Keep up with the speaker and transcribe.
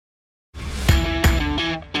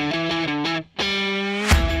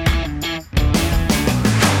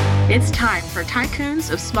It's time for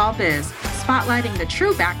Tycoons of Small Biz, spotlighting the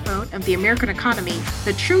true backbone of the American economy,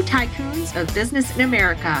 the true tycoons of business in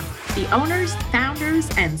America, the owners, founders,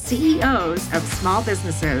 and CEOs of small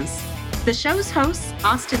businesses. The show's hosts,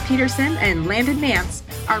 Austin Peterson and Landon Mance,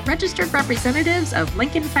 are registered representatives of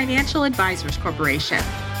Lincoln Financial Advisors Corporation,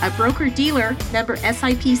 a broker-dealer, member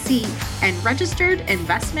SIPC, and registered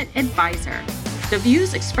investment advisor. The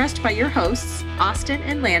views expressed by your hosts, Austin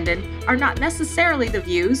and Landon, are not necessarily the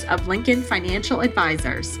views of Lincoln Financial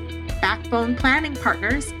Advisors. Backbone Planning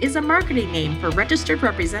Partners is a marketing name for registered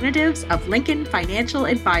representatives of Lincoln Financial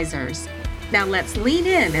Advisors. Now let's lean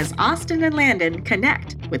in as Austin and Landon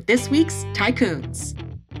connect with this week's Tycoons.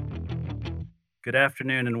 Good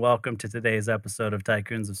afternoon and welcome to today's episode of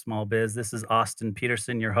Tycoons of Small Biz. This is Austin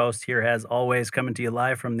Peterson, your host here as always, coming to you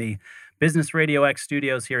live from the Business Radio X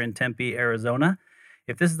studios here in Tempe, Arizona.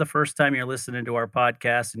 If this is the first time you're listening to our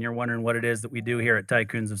podcast and you're wondering what it is that we do here at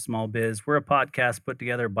Tycoons of Small Biz, we're a podcast put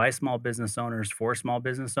together by small business owners for small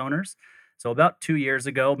business owners. So about 2 years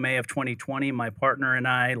ago, May of 2020, my partner and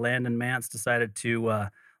I, Landon Mance, decided to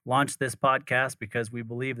launch this podcast because we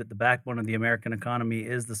believe that the backbone of the American economy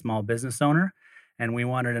is the small business owner. And we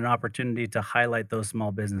wanted an opportunity to highlight those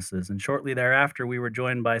small businesses. And shortly thereafter, we were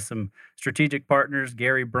joined by some strategic partners,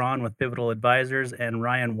 Gary Braun with Pivotal Advisors and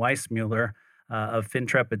Ryan Weissmuller of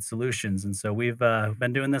FinTrepid Solutions. And so we've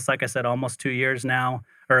been doing this, like I said, almost 2 years now,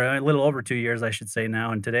 or a little over 2 years, I should say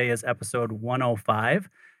now. And today is episode 105.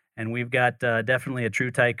 And we've got definitely a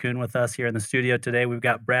true tycoon with us here in the studio today. We've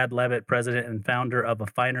got Brad Levitt, president and founder of A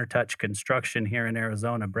Finer Touch Construction here in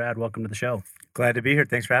Arizona. Brad, welcome to the show. Glad to be here.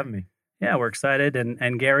 Thanks for having me. Yeah, we're excited.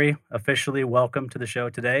 And Gary, officially welcome to the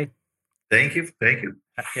show today. Thank you.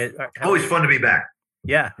 Always fun to be back.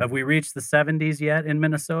 Yeah. Have we reached the 70s yet in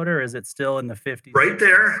Minnesota, or is it still in the 50s? Right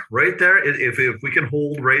there. If we can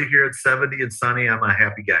hold right here at 70 and sunny, I'm a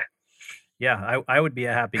happy guy. Yeah, I would be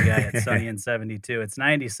a happy guy at sunny and 72. It's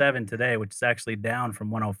 97 today, which is actually down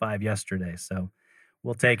from 105 yesterday. So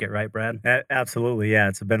we'll take it, right, Brad? Absolutely. Yeah,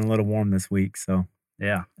 it's been a little warm this week. So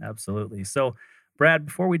yeah, absolutely. So Brad,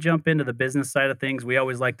 before we jump into the business side of things, we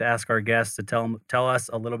always like to ask our guests to tell us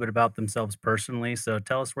a little bit about themselves personally. So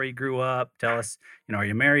tell us where you grew up. Tell us, are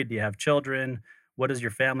you married? Do you have children? What does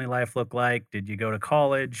your family life look like? Did you go to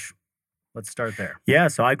college? Let's start there. Yeah,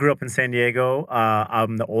 so I grew up in San Diego.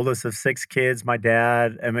 I'm the oldest of 6 kids. My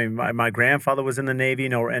grandfather was in the Navy,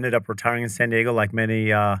 ended up retiring in San Diego like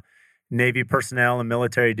many Navy personnel and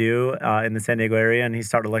military do in the San Diego area. And he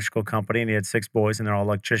started an electrical company, and he had 6 boys, and they're all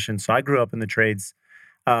electricians. So I grew up in the trades,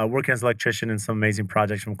 working as an electrician in some amazing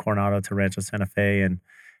projects from Coronado to Rancho Santa Fe and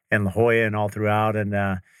La Jolla and all throughout. And,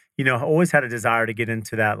 I always had a desire to get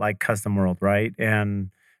into that like custom world, right?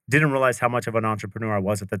 And didn't realize how much of an entrepreneur I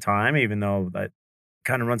was at the time, even though that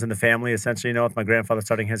kind of runs in the family, essentially, with my grandfather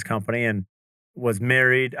starting his company and was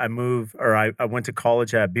married. I went to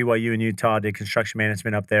college at BYU in Utah, did construction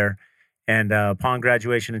management up there. And upon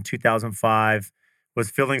graduation in 2005, was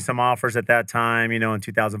filling some offers at that time. In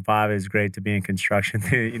 2005, it was great to be in construction,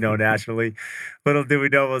 nationally. Little did we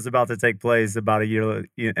know what was about to take place about a year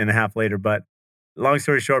and a half later. But long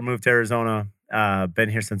story short, moved to Arizona. Been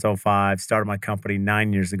here since 2005. Started my company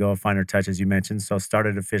 9 years ago, A Finer Touch, as you mentioned. So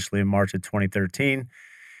started officially in March of 2013.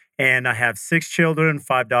 And I have 6 children,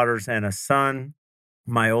 5 daughters and a son.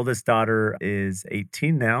 My oldest daughter is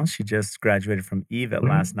 18 now. She just graduated from EVA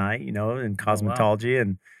last night, in cosmetology. Oh, wow.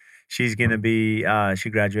 And she's going to be, she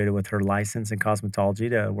graduated with her license in cosmetology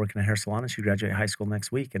to work in a hair salon. And she graduated high school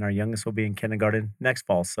next week. And our youngest will be in kindergarten next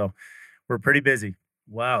fall. So we're pretty busy.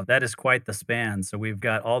 Wow, that is quite the span. So we've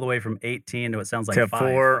got all the way from 18 to it sounds like to 5.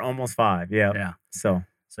 4, almost 5. Yeah. Yeah. So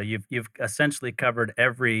you've essentially covered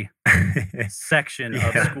every section of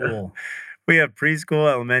school. We have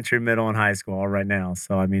preschool, elementary, middle, and high school all right now.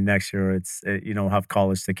 So, next year we'll have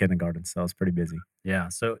college to kindergarten. So it's pretty busy. Yeah.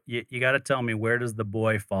 So you got to tell me, where does the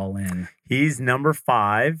boy fall in? He's number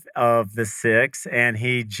 5 of the 6, and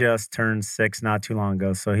he just turned 6 not too long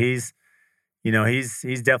ago. So he's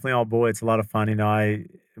definitely all boy. It's a lot of fun.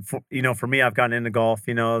 For me, I've gotten into golf,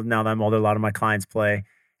 now that I'm older, a lot of my clients play.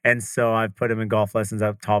 And so I've put him in golf lessons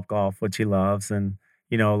at Top Golf, which he loves, and,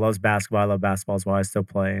 loves basketball. I love basketball as well. I still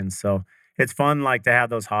play. And so it's fun, like, to have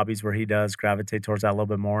those hobbies where he does gravitate towards that a little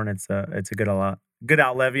bit more. And it's a good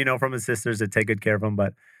outlet, from his sisters to take good care of him.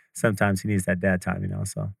 But sometimes he needs that dad time,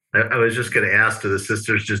 so. I was just going to ask, do the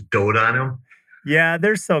sisters just dote on him? Yeah,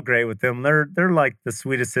 they're so great with them. They're like the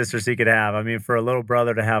sweetest sisters he could have. For a little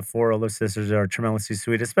brother to have 4 older sisters are tremendously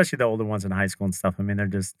sweet, especially the older ones in high school and stuff. They're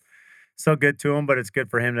just so good to him, but it's good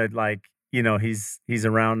for him to he's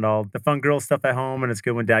around all the fun girl stuff at home, and it's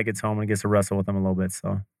good when dad gets home and gets to wrestle with them a little bit.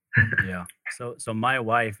 So Yeah. So my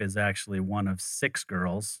wife is actually one of 6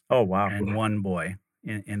 girls Oh, wow. and 1 boy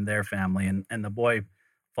in their family, and the boy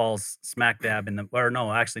falls smack dab in the or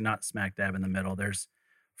no, actually not smack dab in the middle. There's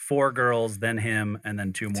 4 girls, then him, and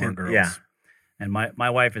then 2 more Yeah. girls. And my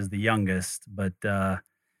wife is the youngest, but,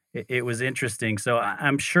 it was interesting. So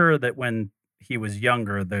I'm sure that when he was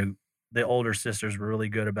younger, the older sisters were really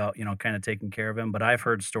good about, kinda taking care of him, but I've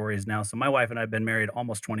heard stories now. So my wife and I have been married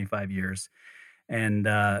almost 25 years, and,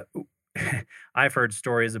 I've heard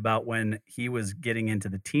stories about when he was getting into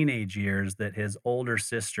the teenage years that his older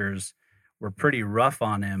sisters were pretty rough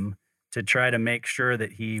on him to try to make sure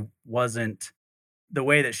that he wasn't the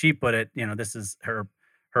way that she put it, this is her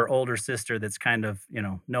older sister that's kind of,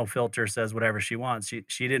 no filter, says whatever she wants.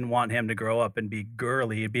 She didn't want him to grow up and be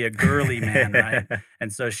girly, be a girly man, right?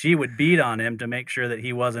 And so she would beat on him to make sure that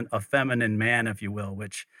he wasn't a feminine man, if you will,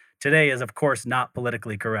 which today is of course not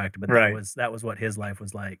politically correct, but Right. that was what his life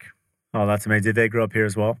was like. Oh, that's amazing. Did they grow up here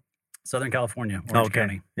as well? Southern California, Orange Okay.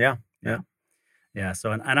 County. Yeah. Yeah. Yeah.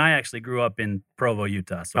 So, and I actually grew up in Provo,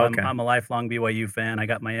 Utah. So Okay. I'm a lifelong BYU fan. I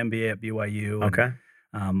got my MBA at BYU. And, Okay.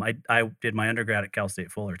 I did my undergrad at Cal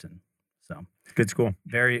State Fullerton. So Good school.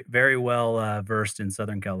 very, very well versed in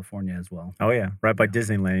Southern California as well. Oh, yeah. Right by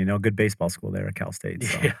Disneyland, good baseball school there at Cal State.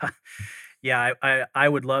 So. Yeah. Yeah. I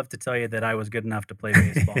would love to tell you that I was good enough to play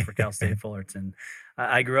baseball for Cal State Fullerton.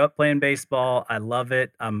 I grew up playing baseball. I love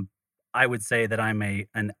it. I would say that I'm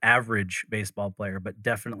an average baseball player, but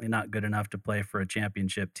definitely not good enough to play for a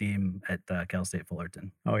championship team at Cal State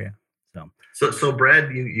Fullerton. Oh, yeah. So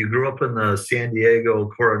Brad, you grew up in the San Diego,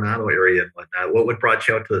 Coronado area and whatnot. What brought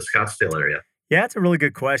you out to the Scottsdale area? Yeah, it's a really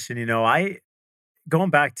good question. Going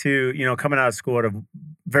back to, coming out of school at a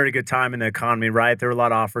very good time in the economy, right? There were a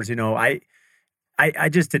lot of offers. I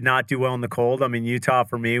just did not do well in the cold. I mean, Utah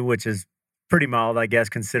for me, which is pretty mild, I guess,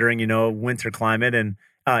 considering, winter climate. And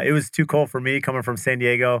it was too cold for me coming from San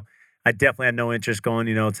Diego. I definitely had no interest going,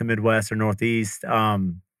 to Midwest or Northeast.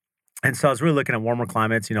 And so I was really looking at warmer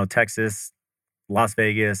climates, Texas, Las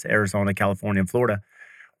Vegas, Arizona, California, and Florida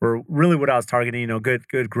were really what I was targeting,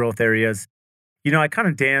 good growth areas. I kind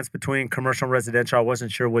of danced between commercial and residential. I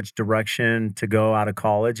wasn't sure which direction to go out of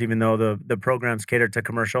college, even though the programs catered to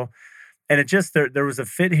commercial. And it just, there was a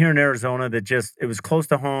fit here in Arizona that just, it was close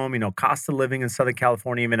to home, cost of living in Southern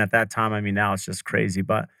California, even at that time. I mean, now it's just crazy.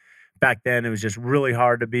 But back then it was just really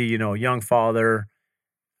hard to be, a young father.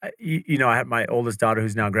 I had my oldest daughter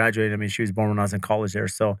who's now graduated. I mean, she was born when I was in college there.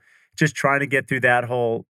 So just trying to get through that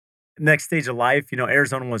whole next stage of life,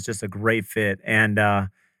 Arizona was just a great fit. And,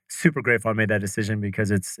 super grateful I made that decision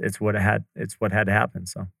because it's what had to happen.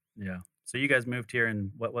 So Yeah. So you guys moved here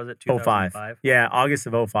in, what was it, 05. 2005? Yeah, August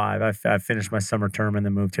of 05. I finished my summer term and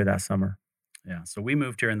then moved here that summer. Yeah. So we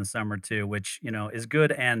moved here in the summer too, which, is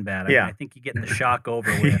good and bad. Yeah. I think you get the shock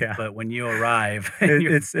over with, Yeah. but when you arrive, and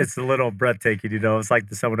you're- It's a little breathtaking, It's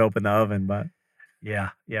like someone opened the oven, but yeah.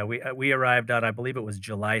 We arrived on, I believe it was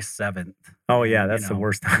July 7th. oh yeah, And, that's the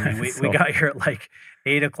worst time. I mean, we So, got here at like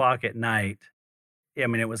 8 o'clock at night. I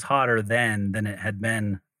mean, it was hotter then than it had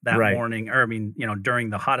been that Right. morning, or I mean, during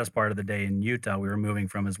the hottest part of the day in Utah, we were moving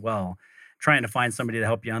from as well. Trying to find somebody to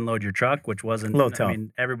help you unload your truck, which wasn't, A little I tough.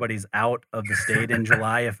 mean, everybody's out of the state in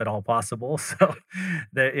July, if at all possible. So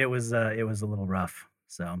it was a little rough.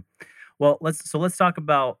 So, well, let's talk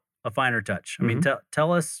about a finer touch. I mean,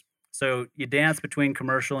 tell us. So you dance between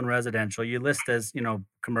commercial and residential. You list as,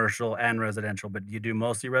 commercial and residential, but you do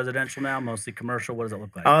mostly residential now, mostly commercial. What does it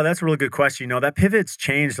look like? oh, that's a really good question. That pivot's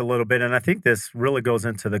changed a little bit, and I think this really goes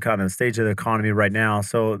into the kind of stage of the economy right now.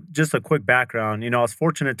 So, just a quick background. I was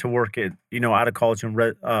fortunate to work at, out of college in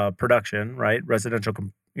production, right, residential,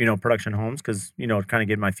 production homes, because kind of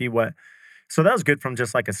get my feet wet. So that was good from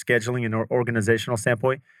just like a scheduling and organizational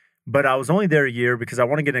standpoint. But I was only there a year because I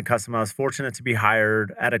want to get in custom. I was fortunate to be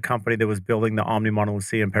hired at a company that was building the Omni Mauna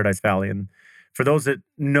Lucia in Paradise Valley. And for those that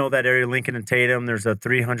know that area, Lincoln and Tatum, there's a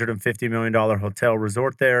 $350 million hotel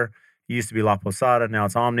resort there. It used to be La Posada. Now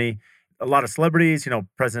it's Omni. A lot of celebrities,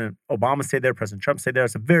 President Obama stayed there. President Trump stayed there.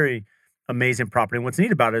 It's a very amazing property. And what's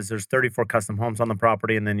neat about it is there's 34 custom homes on the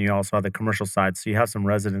property. And then you also have the commercial side. So you have some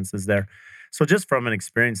residences there. So just from an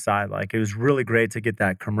experience side, like it was really great to get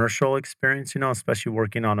that commercial experience, especially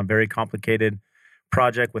working on a very complicated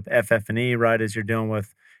project with FF&E, right? As you're dealing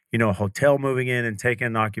with, a hotel moving in and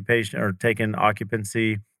taking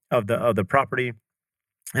occupancy of the property,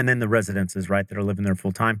 and then the residences, right, that are living there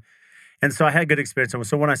full time. And so I had good experience.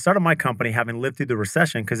 So when I started my company, having lived through the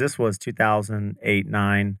recession, because this was 2008,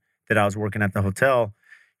 9 that I was working at the hotel,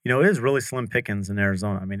 it was really slim pickings in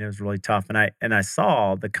Arizona. I mean, it was really tough. And I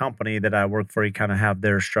saw the company that I worked for, kind of have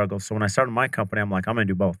their struggles. So when I started my company, I'm like, I'm going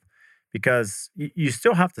to do both because you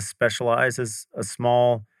still have to specialize as a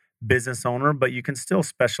small business owner, but you can still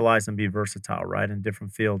specialize and be versatile, right, in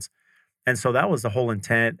different fields. And so that was the whole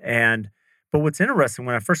intent. But what's interesting,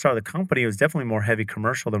 when I first started the company, it was definitely more heavy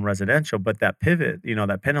commercial than residential. But that pivot,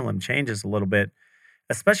 that pendulum changes a little bit.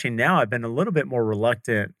 Especially now, I've been a little bit more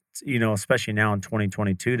reluctant, especially now in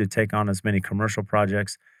 2022, to take on as many commercial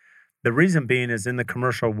projects. The reason being is in the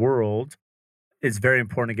commercial world, it's very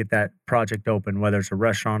important to get that project open, whether it's a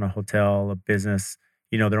restaurant, a hotel, a business.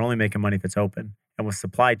 They're only making money if it's open. And with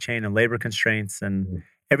supply chain and labor constraints and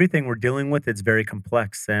everything we're dealing with, it's very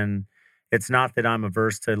complex. And it's not that I'm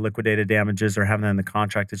averse to liquidated damages or having that in the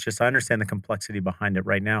contract. It's just I understand the complexity behind it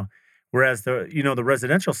right now. Whereas the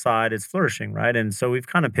residential side is flourishing, right? And so we've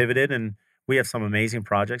kind of pivoted, and we have some amazing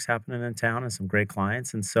projects happening in town and some great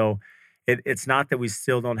clients. And so it's not that we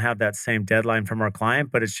still don't have that same deadline from our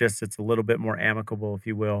client, but it's a little bit more amicable, if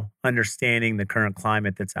you will, understanding the current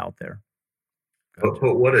climate that's out there. But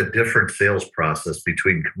what a different sales process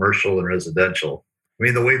between commercial and residential. I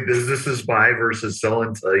mean, the way businesses buy versus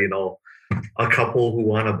selling to, a couple who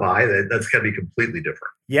want to buy, that's got to be completely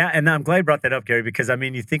different. Yeah, and I'm glad you brought that up, Gary, because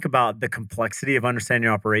you think about the complexity of understanding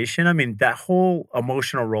your operation. That whole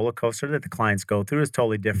emotional roller coaster that the clients go through is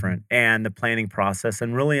totally different, and the planning process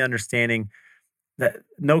and really understanding that.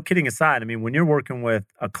 No kidding aside, when you're working with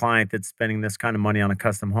a client that's spending this kind of money on a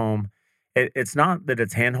custom home, it's not that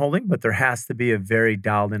it's hand-holding, but there has to be a very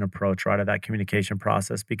dialed-in approach, right, of that communication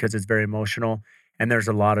process, because it's very emotional and there's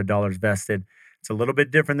a lot of dollars vested. It's a little bit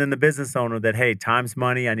different than the business owner that, hey, time's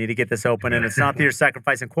money. I need to get this open. And it's not that you're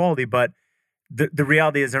sacrificing quality, but the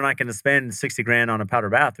reality is they're not going to spend 60 grand on a powder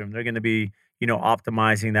bathroom. They're going to be,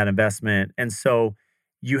 optimizing that investment. And so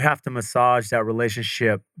you have to massage that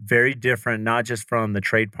relationship very different, not just from the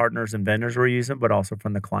trade partners and vendors we're using, but also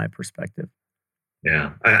from the client perspective.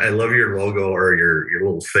 Yeah. I love your logo or your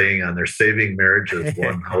little saying on there, saving marriages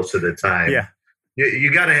one house at a time. Yeah.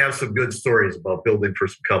 You got to have some good stories about building for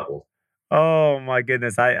some couples. Oh my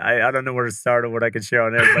goodness. I don't know where to start or what I can share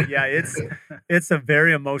on there, but yeah, it's a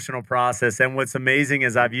very emotional process. And what's amazing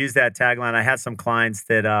is I've used that tagline. I had some clients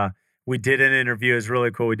that we did an interview. It was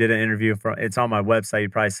really cool. We did an interview it's on my website. You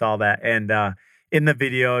probably saw that. And in the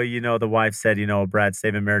video, the wife said, Brad,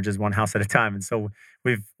 saving marriages one house at a time. And so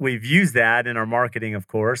we've used that in our marketing, of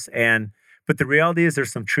course. But the reality is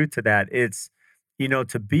there's some truth to that. It's,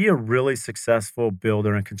 to be a really successful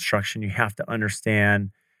builder in construction, you have to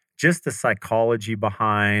understand just the psychology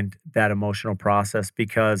behind that emotional process.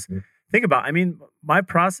 Because think about, my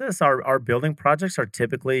process, our building projects are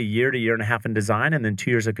typically a year to year and a half in design and then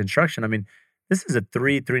 2 years of construction. This is a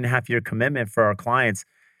 3.5 year commitment for our clients.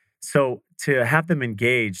 So to have them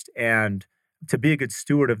engaged and to be a good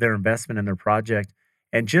steward of their investment in their project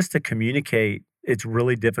and just to communicate, it's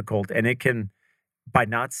really difficult. And it can, by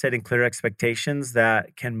not setting clear expectations,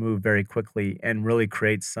 that can move very quickly and really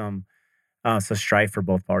create some strife for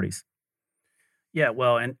both parties. Yeah,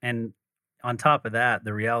 well, and on top of that,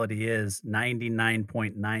 the reality is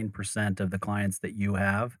 99.9% of the clients that you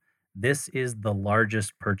have, this is the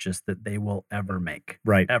largest purchase that they will ever make.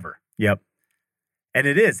 Right. Ever. Yep. And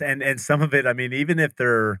it is. And some of it, even if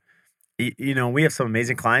they're, we have some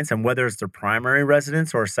amazing clients, and whether it's their primary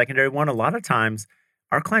residence or a secondary one, a lot of times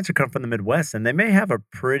our clients are coming from the Midwest and they may have a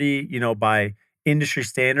pretty, by industry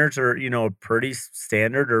standards or, a pretty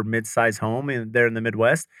standard or mid-sized home there in the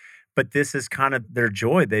Midwest. But this is kind of their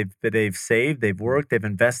joy. They've saved, they've worked, they've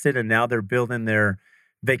invested, and now they're building their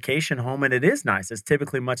vacation home. And it is nice. It's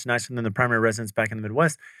typically much nicer than the primary residence back in the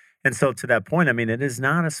Midwest. And so to that point, it is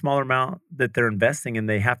not a smaller amount that they're investing, and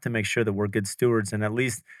they have to make sure that we're good stewards and at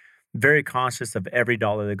least very conscious of every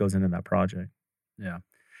dollar that goes into that project. Yeah.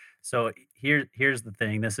 So here's the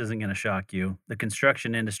thing. This isn't going to shock you. The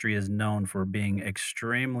construction industry is known for being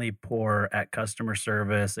extremely poor at customer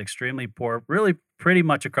service, extremely poor, really pretty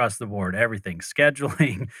much across the board, everything,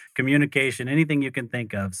 scheduling, communication, anything you can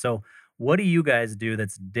think of. So what do you guys do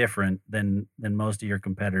that's different than most of your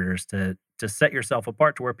competitors to set yourself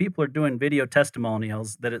apart to where people are doing video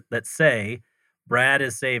testimonials that say Brad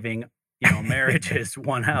is saving, marriages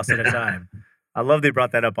one house at a time? I love they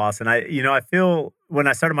brought that up, Austin. I feel when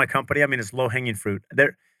I started my company, it's low-hanging fruit.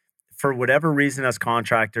 There, for whatever reason, as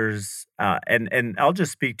contractors, and I'll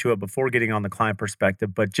just speak to it before getting on the client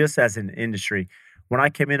perspective, but just as an industry, when I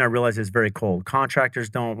came in, I realized it's very cold. Contractors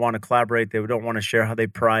don't want to collaborate. They don't want to share how they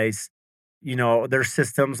price. Their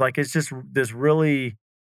systems, it's just this really,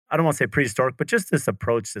 I don't want to say prehistoric, but just this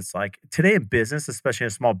approach that's like today in business, especially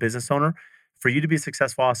a small business owner, for you to be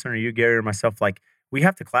successful, Austin, or you, Gary, or myself, we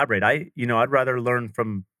have to collaborate. I'd rather learn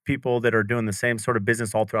from people that are doing the same sort of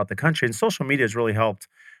business all throughout the country. And social media has really helped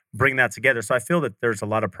bring that together. So I feel that there's a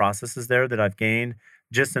lot of processes there that I've gained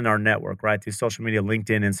just in our network, right? Through social media,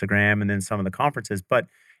 LinkedIn, Instagram, and then some of the conferences. But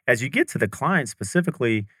as you get to the client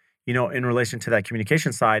specifically, in relation to that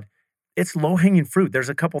communication side, it's low hanging fruit. There's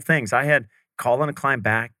a couple things. I had calling a client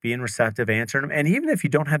back, being receptive, answering them. And even if you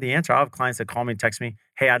don't have the answer, I have clients that call me, text me,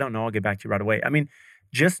 hey, I don't know, I'll get back to you right away. I mean,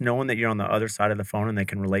 just knowing that you're on the other side of the phone and they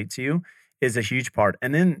can relate to you is a huge part.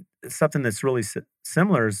 And then something that's really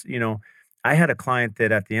similar is, I had a client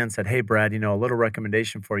that at the end said, hey, Brad, a little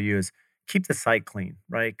recommendation for you is keep the site clean,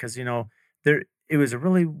 right? Because, it was a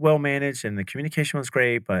really well managed and the communication was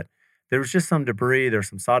great, but there was just some debris. There's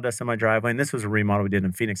some sawdust in my driveway. And this was a remodel we did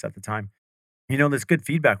in Phoenix at the time. There's good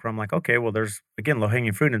feedback where I'm like, okay, well, there's, again, low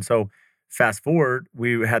hanging fruit. And so fast forward,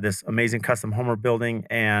 we had this amazing custom home we're building.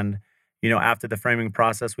 And, after the framing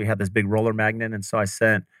process, we had this big roller magnet. And so I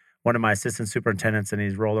sent one of my assistant superintendents and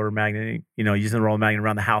he's roller magnet, using the roller magnet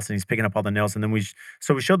around the house and he's picking up all the nails. And then we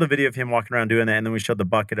showed the video of him walking around doing that. And then we showed the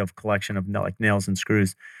bucket of collection of nails and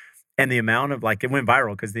screws. And the amount of it went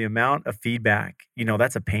viral because the amount of feedback,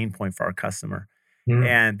 that's a pain point for our customer. Mm.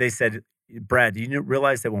 And they said, Brad, do you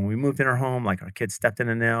realize that when we moved in our home, our kids stepped in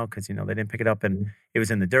a nail because, they didn't pick it up and it was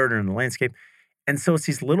in the dirt or in the landscape. And so it's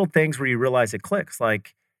these little things where you realize it clicks.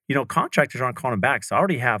 Contractors aren't calling back. So I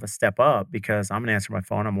already have a step up because I'm going to answer my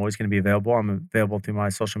phone. I'm always going to be available. I'm available through my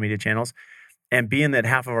social media channels. And being that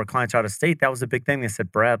half of our clients are out of state, that was a big thing. They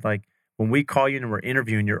said, Brad, when we call you and we're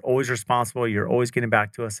interviewing, you're always responsible. You're always getting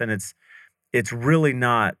back to us. And it's really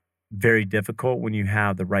not very difficult when you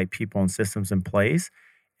have the right people and systems in place.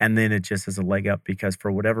 And then it just is a leg up because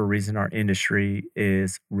for whatever reason, our industry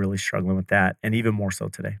is really struggling with that. And even more so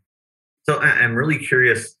today. So I'm really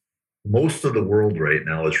curious. Most of the world right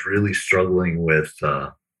now is really struggling with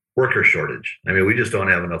worker shortage. I mean, we just don't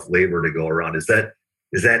have enough labor to go around. Is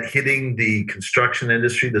that hitting the construction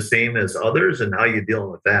industry the same as others, and how are you dealing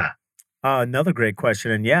with that? Another great question.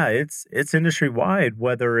 And yeah, it's industry wide,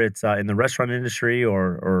 whether it's in the restaurant industry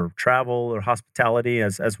or travel or hospitality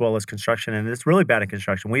as well as construction. And it's really bad in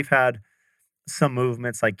construction. We've had some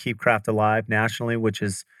movements like Keep Craft Alive nationally, which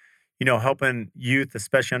is, helping youth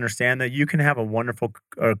especially understand that you can have a wonderful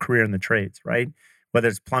career in the trades, right? Whether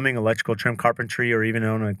it's plumbing, electrical, trim, carpentry, or even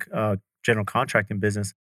own a general contracting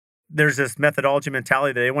business. There's this methodology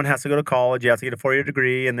mentality that everyone has to go to college. You have to get a 4-year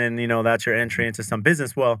degree, and then, that's your entry into some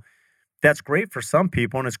business. Well, that's great for some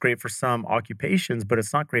people, and it's great for some occupations, but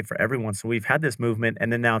it's not great for everyone. So we've had this movement,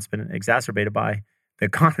 and then now it's been exacerbated by the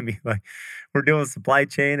economy. We're doing supply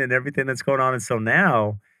chain and everything that's going on. And so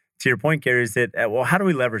now, to your point, Gary, is that, how do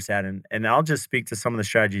we leverage that? And I'll just speak to some of the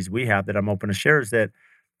strategies we have that I'm open to share is that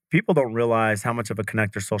people don't realize how much of a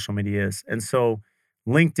connector social media is. And so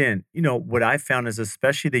LinkedIn, what I found is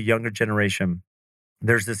especially the younger generation,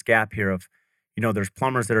 there's this gap here of, there's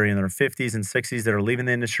plumbers that are in their 50s and 60s that are leaving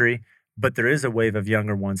the industry, but there is a wave of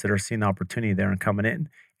younger ones that are seeing the opportunity there and coming in.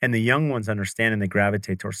 And the young ones understand and they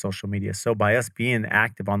gravitate towards social media. So by us being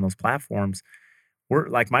active on those platforms, we're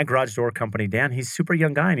like my garage door company, Dan, he's a super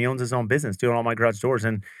young guy and he owns his own business doing all my garage doors.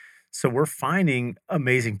 And so we're finding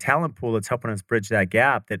amazing talent pool that's helping us bridge that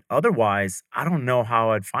gap that otherwise I don't know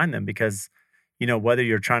how I'd find them because, whether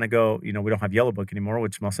you're trying to go, we don't have Yellow Book anymore,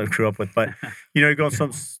 which most of I grew up with, but, you're going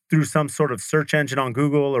through some sort of search engine on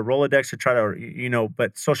Google or Rolodex to try to,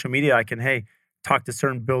 but social media, I can, talk to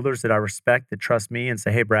certain builders that I respect, that trust me and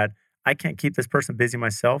say, hey, Brad, I can't keep this person busy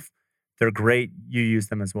myself. They're great. You use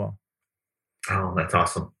them as well. Oh, that's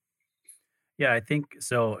awesome. Yeah, I think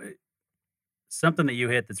so. Something that you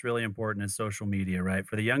hit that's really important is social media, right?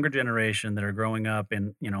 For the younger generation that are growing up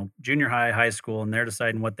in, junior high, high school, and they're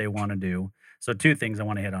deciding what they want to do. So 2 things I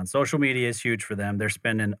want to hit on. Social media is huge for them. They're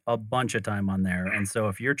spending a bunch of time on there. And so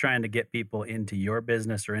if you're trying to get people into your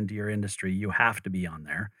business or into your industry, you have to be on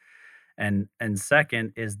there. And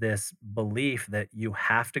second is this belief that you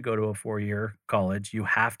have to go to a 4-year college. You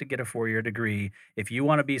have to get a 4-year degree. If you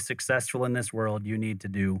want to be successful in this world, you need to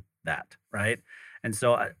do that, right? And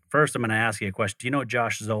so first I'm going to ask you a question. Do you know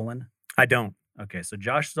Josh Zolan? I don't. Okay, so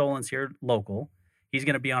Josh Zolan's here local. He's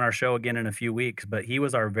going to be on our show again in a few weeks, but he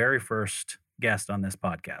was our very first guest on this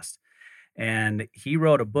podcast. And he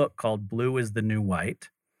wrote a book called Blue is the New White.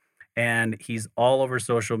 And he's all over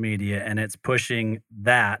social media and it's pushing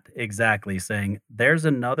that exactly, saying there's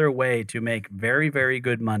another way to make very, very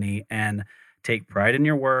good money and take pride in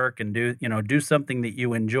your work and do something that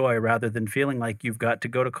you enjoy rather than feeling like you've got to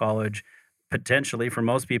go to college, potentially for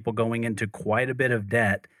most people going into quite a bit of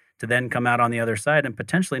debt to then come out on the other side and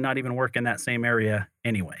potentially not even work in that same area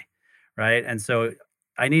anyway, right? And so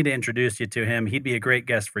I need to introduce you to him. He'd be a great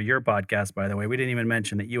guest for your podcast, by the way. We didn't even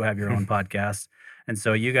mention that you have your own podcast. And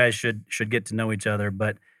so you guys should get to know each other.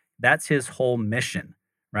 But that's his whole mission,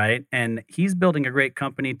 right? And he's building a great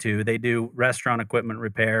company too. They do restaurant equipment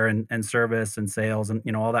repair and service and sales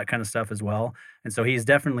and all that kind of stuff as well. And so he's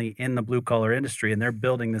definitely in the blue collar industry, and they're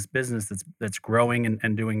building this business that's growing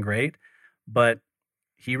and doing great. But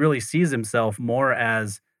he really sees himself more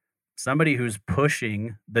as somebody who's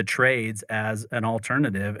pushing the trades as an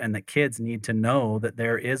alternative, and that kids need to know that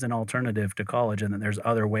there is an alternative to college and that there's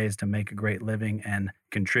other ways to make a great living and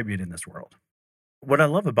contribute in this world. What I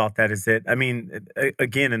love about that is that, I mean,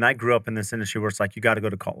 again, and I grew up in this industry where it's like, you got to go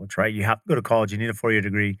to college, right? You have to go to college. You need a 4-year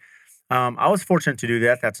degree. I was fortunate to do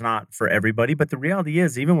that. That's not for everybody. But the reality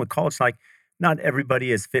is, even with college, like, not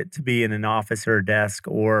everybody is fit to be in an office or a desk,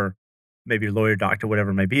 or maybe a lawyer, doctor,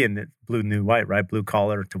 whatever it may be, in the blue, new, white, right? Blue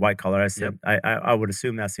collar to white collar. Yep. I would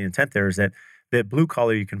assume that's the intent there, is that blue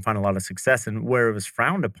collar, you can find a lot of success, and where it was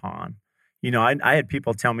frowned upon. I had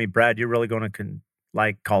people tell me, Brad, you're really going to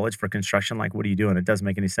like college for construction? Like, what are you doing? It doesn't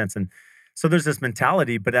make any sense. And so there's this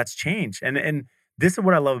mentality, but that's changed. And this is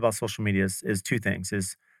what I love about social media is two things: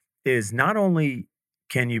 is not only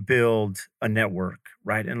can you build a network,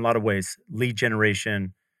 right? In a lot of ways, lead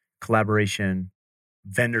generation, collaboration,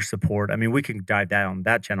 vendor support. I mean, we can dive down on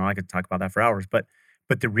that channel. I could talk about that for hours. But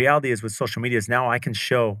the reality is, with social media, is now I can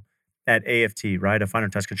show at AFT, right? A Finer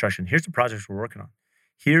Touch Construction, here's the projects we're working on.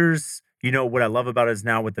 Here's, what I love about it is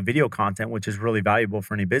now with the video content, which is really valuable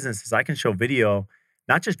for any business, is I can show video,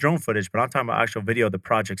 not just drone footage, but I'm talking about actual video of the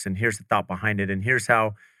projects, and here's the thought behind it, and here's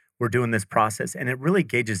how we're doing this process. And it really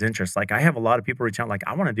gauges interest. Like, I have a lot of people reach out like,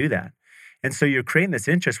 I want to do that. And so you're creating this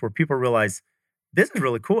interest where people realize this is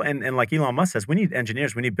really cool. And like Elon Musk says, we need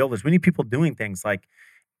engineers, we need builders, we need people doing things. Like,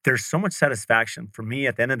 there's so much satisfaction for me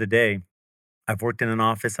at the end of the day. I've worked in an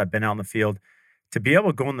office, I've been out in the field. To be able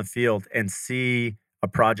to go in the field and see a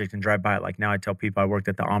project and drive by it, like now I tell people I worked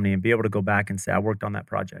at the Omni, and be able to go back and say I worked on that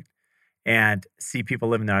project and see people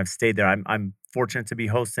living there. I've stayed there. I'm fortunate to be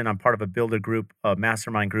hosting. I'm part of a builder group, a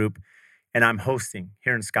mastermind group, and I'm hosting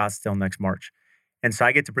here in Scottsdale next March. And so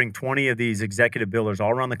I get to bring 20 of these executive builders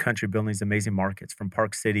all around the country building these amazing markets, from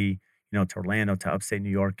Park City, to Orlando, to upstate New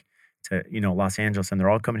York, to, Los Angeles. And they're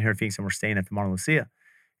all coming here to Phoenix, and we're staying at the Mauna Lucia.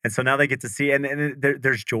 And so now they get to see, and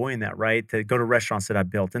there's joy in that, right? To go to restaurants that I've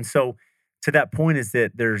built. And so to that point is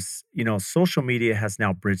that there's, social media has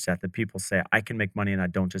now bridged that people say, I can make money and I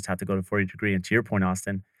don't just have to go to a 4-year degree. And to your point,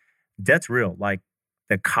 Austin, debt's real. Like,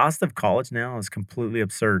 the cost of college now is completely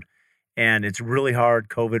absurd. And it's really hard.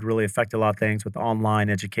 COVID really affected a lot of things with online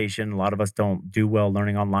education. A lot of us don't do well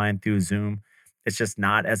learning online through Zoom. It's just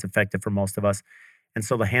not as effective for most of us. And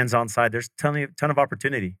so the hands-on side, there's a ton of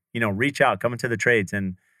opportunity. Reach out, come into the trades,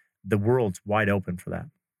 and the world's wide open for that.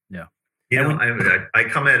 Yeah. I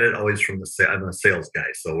come at it always from I'm a sales guy.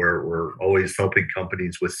 So we're always helping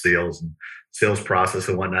companies with sales and sales process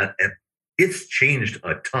and whatnot. And it's changed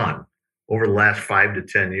a ton over the last 5 to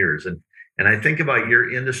 10 years. And I think about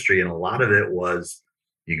your industry, and a lot of it was,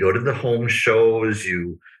 you go to the home shows,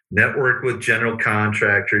 you network with general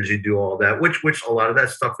contractors, you do all that, which a lot of that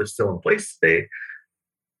stuff is still in place today.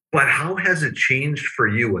 But how has it changed for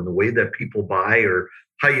you in the way that people buy, or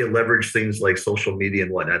how you leverage things like social media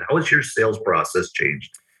and whatnot? How has your sales process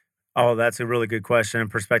changed? Oh, that's a really good question and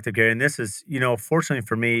perspective, Gary. And this is, fortunately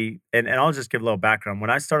for me, and I'll just give a little background. When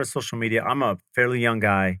I started social media, I'm a fairly young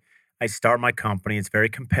guy. I start my company. It's very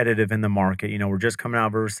competitive in the market. We're just coming out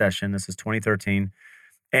of a recession. This is 2013.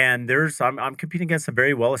 And I'm competing against some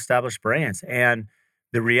very well-established brands. And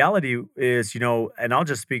the reality is, and I'll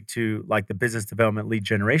just speak to like the business development lead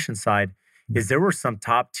generation side, is there were some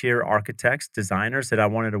top tier architects, designers that I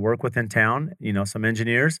wanted to work with in town, some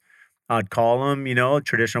engineers. I'd call them,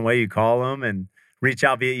 traditional way you call them, and reach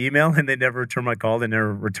out via email, and they never return my call. They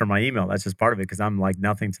never return my email. That's just part of it, because I'm like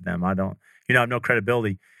nothing to them. I don't, I have no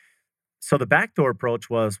credibility. So the backdoor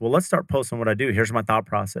approach was, well, let's start posting what I do. Here's my thought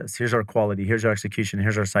process. Here's our quality. Here's our execution.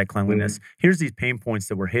 Here's our site cleanliness. Here's these pain points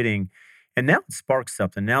that we're hitting. And now it sparks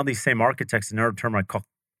something. Now these same architects never return my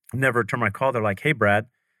call. They're like, hey, Brad,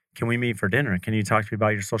 can we meet for dinner? Can you talk to me about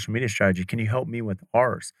your social media strategy? Can you help me with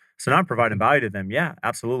ours? So now I'm providing value to them. Yeah,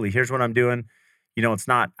 absolutely. Here's what I'm doing. It's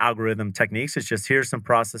not algorithm techniques. It's just, here's some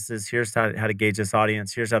processes. Here's how to gauge this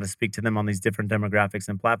audience. Here's how to speak to them on these different demographics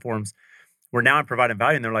and platforms. Where now I'm providing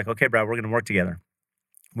value, and they're like, okay, Brad, we're going to work together.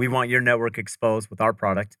 We want your network exposed with our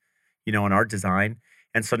product, and our design.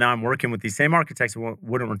 And so now I'm working with these same architects who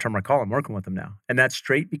wouldn't return my call. I'm working with them now. And that's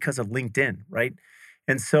straight because of LinkedIn, right?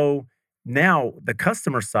 And so now the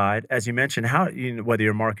customer side, as you mentioned, whether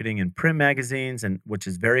you're marketing in print magazines, and which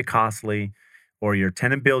is very costly, or your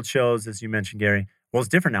tenant build shows, as you mentioned, Gary, well, it's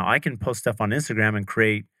different now. I can post stuff on Instagram and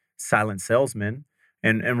create silent salesmen.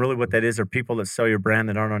 And really what that is are people that sell your brand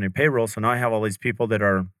that aren't on your payroll. So now I have all these people that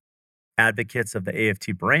are advocates of the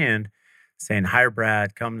AFT brand saying, hire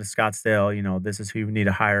Brad, come to Scottsdale, this is who you need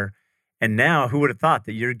to hire. And now who would have thought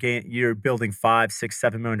that you're building $5, $6,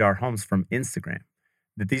 $7 million homes from Instagram?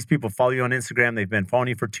 That these people follow you on Instagram, they've been following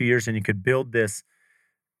you for 2 years, and you could build this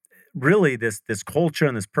culture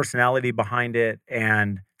and this personality behind it.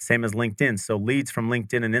 And same as LinkedIn. So leads from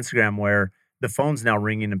LinkedIn and Instagram, where the phone's now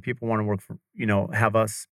ringing and people want to work for, have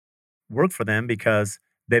us work for them because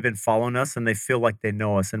they've been following us and they feel like they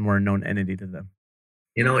know us and we're a known entity to them.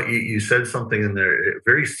 You said something in there,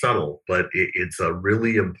 very subtle, but it's a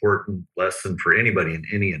really important lesson for anybody in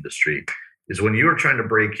any industry, is when you are trying to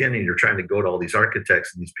break in and you're trying to go to all these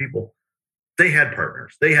architects and these people, they had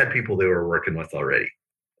partners. They had people they were working with already.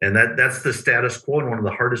 And that's the status quo. And one of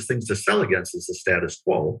the hardest things to sell against is the status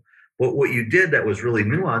quo. But what you did that was really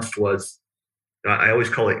nuanced was, I always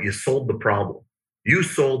call it, you sold the problem. You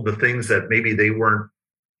sold the things that maybe they weren't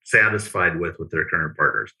satisfied with their current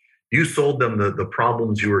partners. You sold them the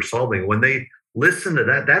problems you were solving. When they listened to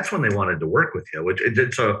that, that's when they wanted to work with you, which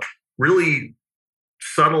it's a really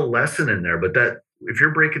subtle lesson in there. But that if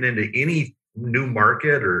you're breaking into any new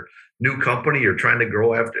market or new company or trying to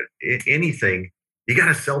grow after anything, you got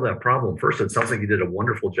to sell that problem first. It sounds like you did a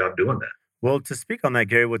wonderful job doing that. Well, to speak on that,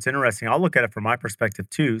 Gary, what's interesting, I'll look at it from my perspective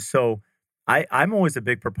too. So I'm always a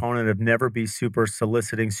big proponent of never be super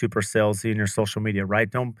soliciting, super salesy in your social media, right?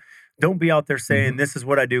 Don't be out there saying, this is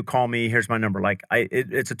what I do, call me, here's my number. Like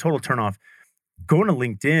it's a total turnoff. Going to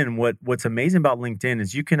LinkedIn, what's amazing about LinkedIn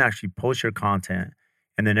is you can actually post your content,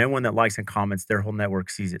 and then anyone that likes and comments, their whole network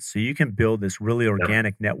sees it. So you can build this really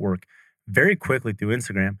organic network very quickly through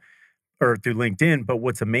Instagram or through LinkedIn. But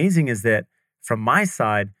what's amazing is that from my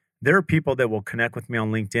side, there are people that will connect with me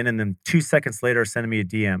on LinkedIn and then 2 seconds later sending me a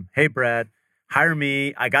DM. Hey, Brad, hire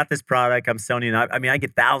me. I got this product. I'm selling you. I mean, I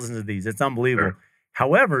get thousands of these. It's unbelievable. Sure.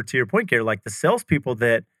 However, to your point, Gary, like the salespeople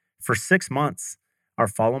that for 6 months are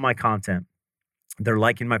following my content, they're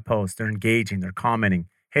liking my posts, they're engaging, they're commenting.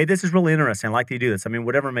 Hey, this is really interesting. I like that you do this. I mean,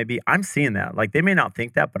 whatever it may be, I'm seeing that. Like they may not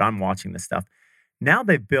think that, but I'm watching this stuff. Now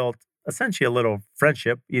they've built essentially a little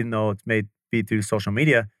friendship, even though it may be through social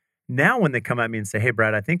media. Now when they come at me and say, hey,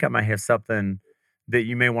 Brad, I think I might have something that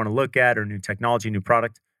you may want to look at or new technology, new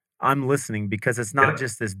product, I'm listening because it's not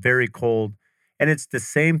just this very cold. And it's the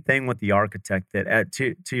same thing with the architect that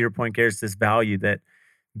to your point, Gary, is this value that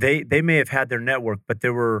they may have had their network, but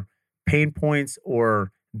there were pain points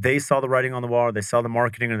or they saw the writing on the wall, or they saw the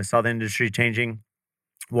marketing, or they saw the industry changing.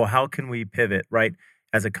 Well, how can we pivot, right?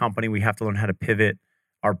 As a company, we have to learn how to pivot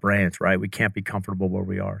our brands, right? We can't be comfortable where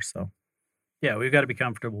we are. So, yeah, we've got to be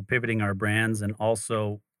comfortable pivoting our brands. And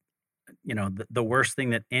also, the worst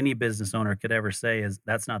thing that any business owner could ever say is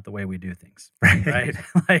that's not the way we do things, right?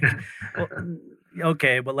 Like, well,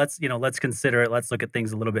 okay, but let's consider it. Let's look at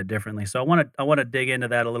things a little bit differently. So I want to dig into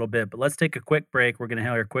that a little bit, but let's take a quick break. We're going to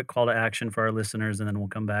have a quick call to action for our listeners, and then we'll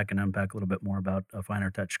come back and unpack a little bit more about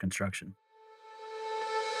Finer Touch Construction.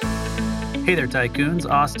 Hey there, Tycoons.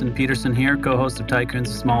 Austin Peterson here, co-host of Tycoons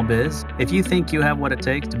of Small Biz. If you think you have what it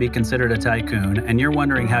takes to be considered a tycoon and you're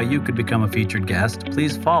wondering how you could become a featured guest,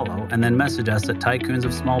 please follow and then message us at Tycoons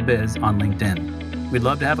of Small Biz on LinkedIn. We'd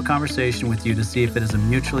love to have a conversation with you to see if it is a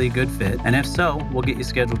mutually good fit, and if so, we'll get you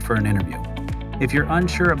scheduled for an interview. If you're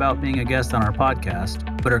unsure about being a guest on our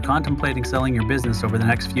podcast, but are contemplating selling your business over the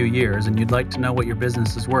next few years and you'd like to know what your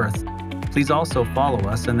business is worth, please also follow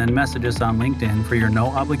us and then message us on LinkedIn for your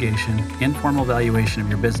no-obligation, informal valuation of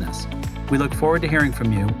your business. We look forward to hearing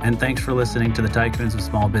from you, and thanks for listening to the Tycoons of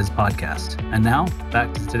Small Biz podcast. And now,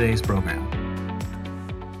 back to today's program.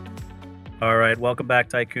 All right, welcome back,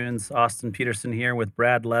 Tycoons. Austin Peterson here with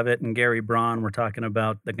Brad Levitt and Gary Braun. We're talking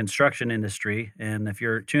about the construction industry. And if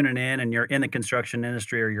you're tuning in and you're in the construction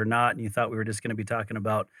industry or you're not, and you thought we were just going to be talking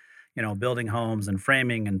about, building homes and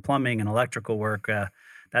framing and plumbing and electrical work,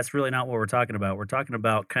 that's really not what we're talking about. We're talking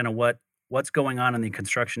about kind of what's going on in the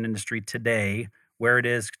construction industry today, where it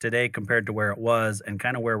is today compared to where it was, and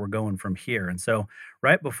kind of where we're going from here. And so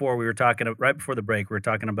right before the break, we were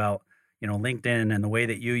talking about, LinkedIn and the way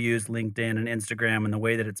that you use LinkedIn and Instagram and the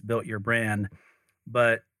way that it's built your brand.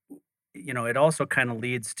 But, it also kind of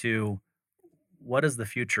leads to what does the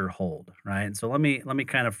future hold, right? And so let me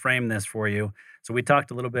kind of frame this for you. So we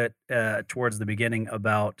talked a little bit towards the beginning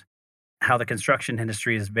about how the construction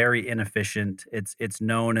industry is very inefficient. It's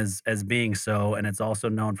known as being so, and it's also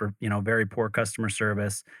known for, very poor customer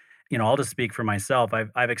service. I'll just speak for myself.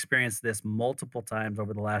 I've experienced this multiple times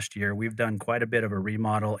over the last year. We've done quite a bit of a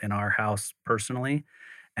remodel in our house personally.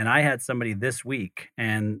 And I had somebody this week,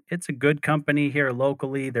 and it's a good company here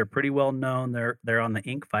locally. They're pretty well known. They're on the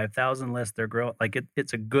Inc. 5000 list. They're growing,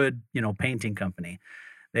 it's a good, painting company.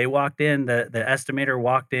 They walked in, the estimator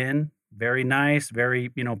walked in, very nice, very,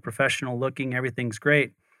 professional looking. Everything's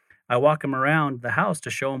great. I walk him around the house to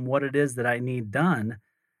show him what it is that I need done.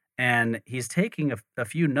 And he's taking a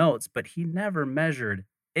few notes, but he never measured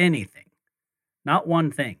anything, not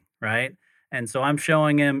one thing, right? And so I'm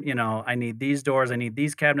showing him, I need these doors, I need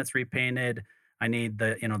these cabinets repainted, I need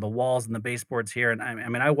the walls and the baseboards here. And I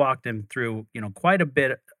mean, I walked him through, quite a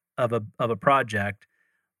bit of a project,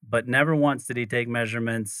 but never once did he take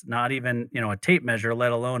measurements, not even, a tape measure,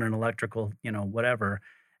 let alone an electrical, whatever.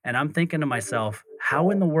 And I'm thinking to myself, how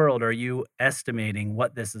in the world are you estimating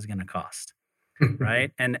what this is going to cost?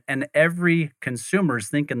 Right? And every consumer's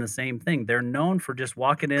thinking the same thing. They're known for just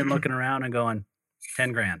walking in, looking around and going,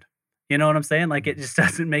 10 grand. You know what I'm saying? Like it just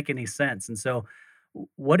doesn't make any sense. And so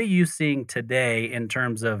what are you seeing today in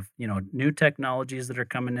terms of, new technologies that are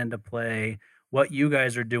coming into play, what you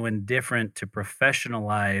guys are doing different to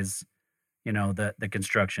professionalize, the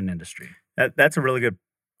construction industry? That's a really good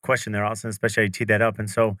question there, Austin, especially how you teed that up. And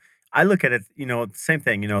so I look at it, same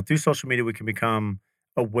thing, through social media, we can become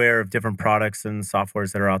aware of different products and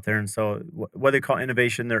softwares that are out there. And so what they call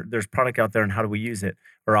innovation, there's product out there and how do we use it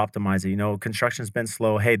or optimize it? Construction's been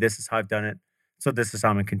slow. Hey, this is how I've done it. So this is how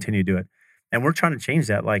I'm going to continue to do it. And we're trying to change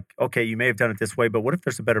that. Like, okay, you may have done it this way, but what if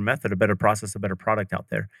there's a better method, a better process, a better product out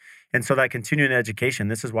there? And so that continuing education,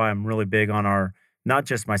 this is why I'm really big on our, not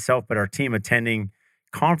just myself, but our team attending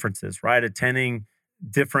conferences, right? Attending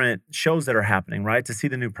different shows that are happening, right? To see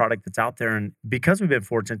the new product that's out there. And because we've been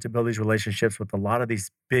fortunate to build these relationships with a lot of these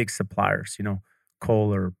big suppliers,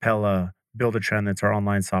 Kohler, Pella, Build-A-Trend, that's our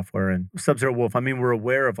online software, and Sub-Zero Wolf. I mean, we're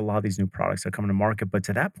aware of a lot of these new products that are coming to market. But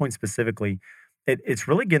to that point specifically, it's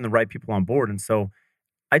really getting the right people on board. And so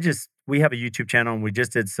we have a YouTube channel and we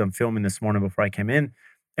just did some filming this morning before I came in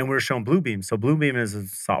and we were showing Bluebeam. So Bluebeam is a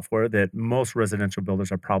software that most residential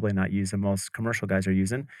builders are probably not using, most commercial guys are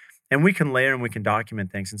using. And we can layer and we can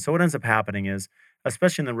document things. And so what ends up happening is,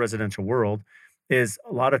 especially in the residential world, is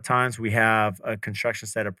a lot of times we have a construction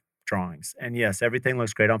set of drawings. And yes, everything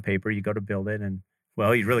looks great on paper. You go to build it and,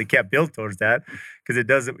 well, you really can't build towards that because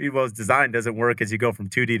its design doesn't work as you go from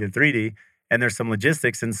 2D to 3D. And there's some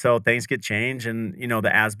logistics. And so things get changed and,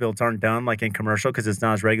 the as-builts aren't done like in commercial because it's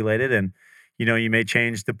not as regulated. And, you may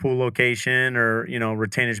change the pool location or,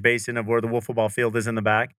 retainage basin of where the wiffle ball field is in the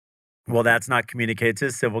back. Well, that's not communicated to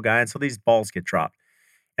the civil guy. And so these balls get dropped.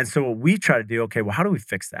 And so what we try to do, okay, well, how do we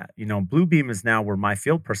fix that? Bluebeam is now where my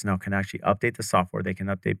field personnel can actually update the software. They can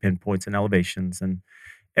update pinpoints and elevations and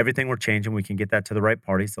everything we're changing. We can get that to the right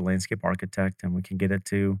parties, the landscape architect, and we can get it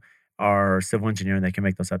to our civil engineer and they can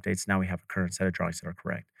make those updates. Now we have a current set of drawings that are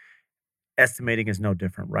correct. Estimating is no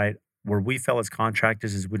different, right? Where we fail as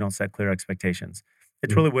contractors is we don't set clear expectations.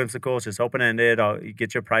 It's really whimsical. It's just open-ended. I'll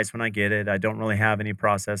get your price when I get it. I don't really have any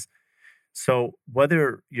process. So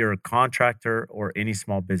whether you're a contractor or any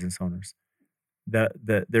small business owners,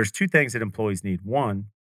 there's two things that employees need. One,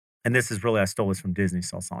 and this is really, I stole this from Disney,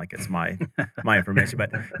 so it's not like it's my information,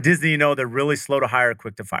 but Disney, they're really slow to hire,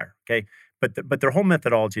 quick to fire, okay? But their whole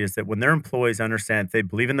methodology is that when their employees understand, they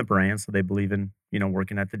believe in the brand, so they believe in,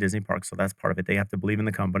 working at the Disney park, so that's part of it. They have to believe in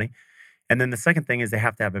the company. And then the second thing is they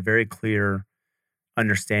have to have a very clear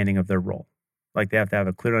understanding of their role. Like they have to have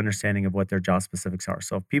a clear understanding of what their job specifics are.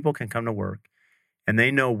 So if people can come to work and they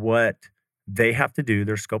know what they have to do,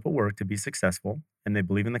 their scope of work to be successful, and they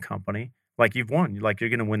believe in the company, like you've won, like you're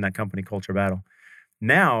going to win that company culture battle.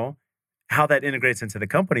 Now, how that integrates into the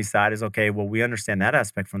company side is, okay, well, we understand that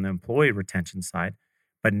aspect from the employee retention side.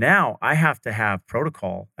 But now I have to have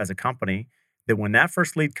protocol as a company that when that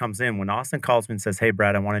first lead comes in, when Austin calls me and says, hey,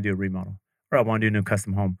 Brad, I want to do a remodel or I want to do a new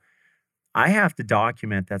custom home, I have to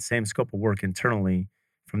document that same scope of work internally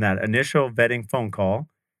from that initial vetting phone call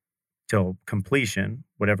till completion,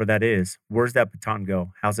 whatever that is. Where's that baton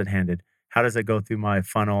go? How's it handed? How does it go through my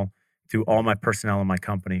funnel, through all my personnel in my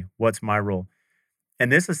company? What's my role?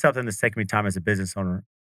 And this is something that's taken me time as a business owner.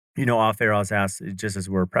 Off air, I was asked just as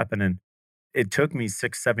we were prepping, and it took me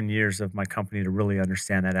 6-7 years of my company to really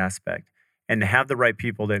understand that aspect and to have the right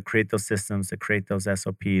people that create those systems, that create those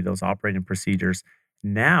SOP, those operating procedures.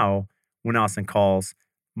 Now, when Austin calls,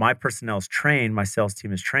 my personnel is trained, my sales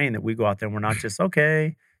team is trained that we go out there and we're not just,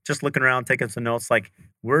 okay, just looking around, taking some notes. Like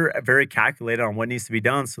we're very calculated on what needs to be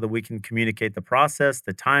done so that we can communicate the process,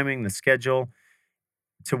 the timing, the schedule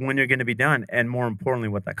to when you're going to be done. And more importantly,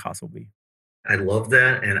 what that cost will be. I love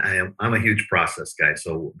that. And I'm a huge process guy.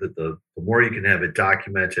 So the more you can have it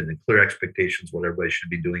documented and clear expectations, what everybody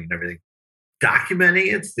should be doing and everything.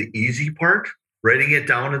 Documenting it's the easy part. Writing it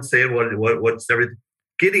down and saying what's everything.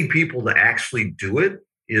 Getting people to actually do it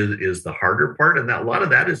is the harder part. And that a lot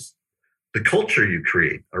of that is the culture you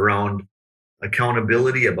create around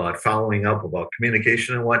accountability, about following up, about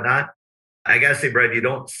communication and whatnot. I gotta say, Brad, you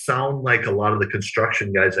don't sound like a lot of the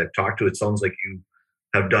construction guys I've talked to. It sounds like you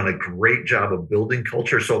have done a great job of building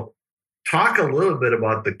culture. So talk a little bit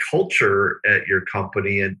about the culture at your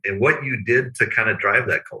company and what you did to kind of drive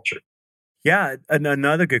that culture. Yeah,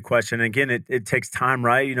 another good question. Again, it takes time,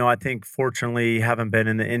 right? I think fortunately haven't been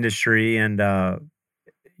in the industry and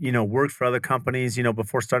worked for other companies,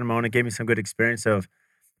 before starting my own. It gave me some good experience of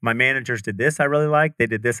my managers did this I really liked. They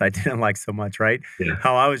did this I didn't like so much, right? Yeah.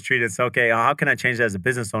 How I was treated. So, okay, how can I change that as a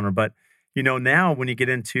business owner? But, now when you get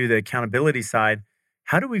into the accountability side,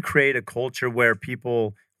 how do we create a culture where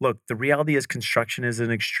people look, the reality is construction is an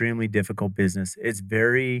extremely difficult business. It's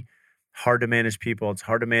very hard to manage people. It's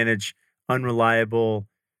hard to manage unreliable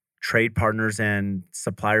trade partners and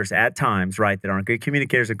suppliers at times, right? That aren't good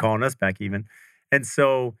communicators and calling us back even. And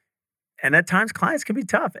so, and at times clients can be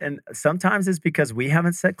tough. And sometimes it's because we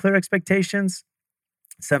haven't set clear expectations.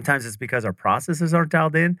 Sometimes it's because our processes aren't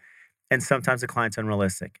dialed in. And sometimes the client's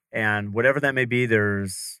unrealistic. And whatever that may be,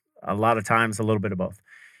 there's a lot of times a little bit of both.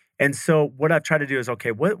 And so what I've tried to do is,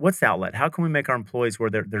 okay, what's the outlet? How can we make our employees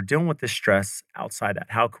where they're dealing with this stress outside that?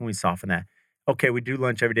 How can we soften that? Okay, we do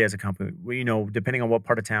lunch every day as a company. We, depending on what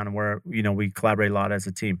part of town and where, we collaborate a lot as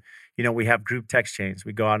a team. We have group text chains.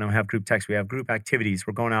 We go out and we have group text. We have group activities.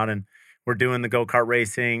 We're going out and we're doing the go-kart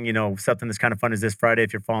racing, something that's kind of fun is this Friday.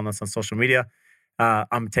 If you're following us on social media,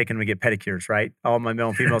 I'm taking them to get pedicures, right? All my male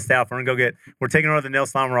and female staff, we're taking over the nail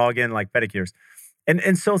salon. We're all getting like pedicures.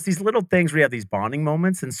 And so it's these little things, we have these bonding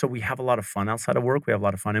moments. And so we have a lot of fun outside of work. We have a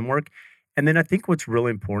lot of fun in work. And then I think what's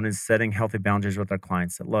really important is setting healthy boundaries with our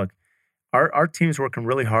clients that look, our team's working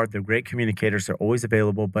really hard. They're great communicators. They're always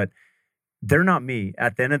available, but they're not me.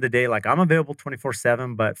 At the end of the day, like I'm available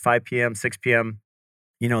 24/7, but 5 p.m., 6 p.m.,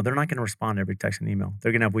 they're not going to respond to every text and email.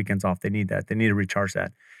 They're going to have weekends off. They need that. They need to recharge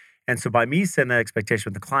that. And so by me setting that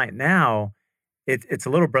expectation with the client now, it's a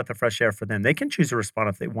little breath of fresh air for them. They can choose to respond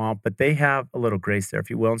if they want, but they have a little grace there, if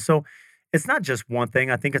you will. And so it's not just one thing.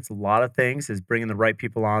 I think it's a lot of things, is bringing the right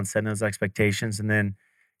people on, setting those expectations. And then,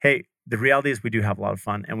 hey, the reality is we do have a lot of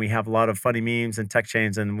fun and we have a lot of funny memes and tech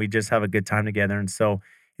chains and we just have a good time together. And so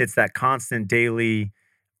it's that constant daily,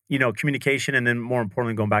 communication. And then more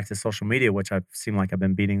importantly, going back to social media, which I seem like I've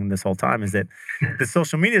been beating this whole time, is that the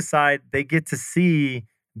social media side, they get to see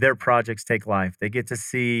their projects take life. They get to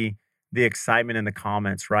see the excitement in the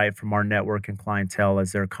comments, right, from our network and clientele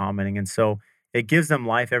as they're commenting. And so it gives them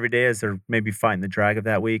life every day as they're maybe fighting the drag of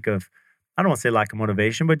that week of, I don't want to say lack of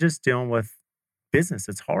motivation, but just dealing with business.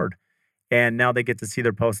 It's hard. And now they get to see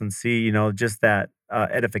their posts and see, just that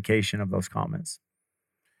edification of those comments.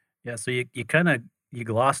 Yeah, so you kind of you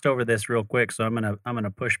glossed over this real quick, so I'm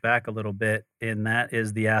gonna push back a little bit, and that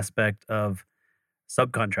is the aspect of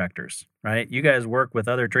subcontractors, right? You guys work with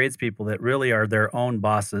other tradespeople that really are their own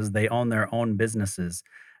bosses. They own their own businesses.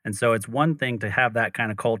 And so it's one thing to have that kind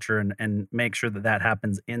of culture and make sure that that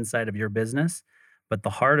happens inside of your business. But the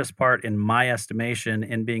hardest part, in my estimation,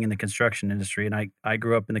 in being in the construction industry, and I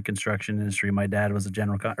grew up in the construction industry. My dad was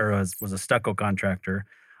a was a stucco contractor.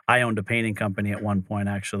 I owned a painting company at one point,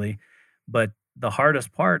 actually. But the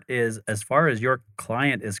hardest part is, as far as your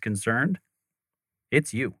client is concerned,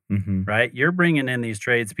 it's you, Mm-hmm. right? You're bringing in these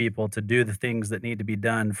tradespeople to do the things that need to be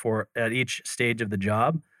done for at each stage of the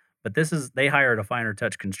job. But they hired a finer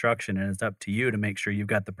touch construction, and it's up to you to make sure you've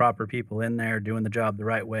got the proper people in there doing the job the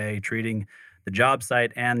right way, treating the job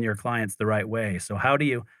site and your clients the right way. So how do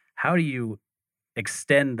you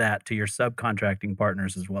extend that to your subcontracting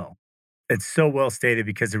partners as well? It's so well stated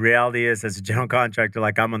because the reality is, as a general contractor,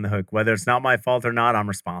 like I'm on the hook. Whether it's not my fault or not, I'm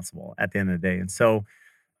responsible at the end of the day. And so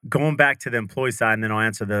going back to the employee side, and then I'll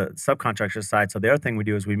answer the subcontractor side. So the other thing we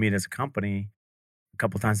do is we meet as a company a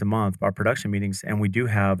couple times a month, our production meetings, and we do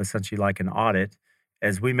have essentially like an audit.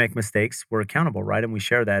 As we make mistakes, we're accountable, right? And we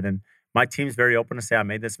share that. And my team's very open to say, I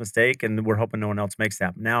made this mistake, and we're hoping no one else makes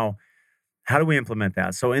that. Now, how do we implement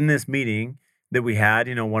that? So in this meeting that we had,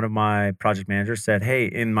 one of my project managers said, hey,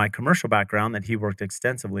 in my commercial background that he worked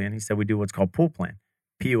extensively in, he said we do what's called pool plan,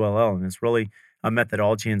 PULL. And it's really a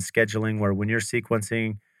methodology in scheduling where when you're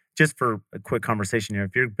sequencing, just for a quick conversation here,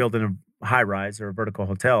 if you're building a high rise or a vertical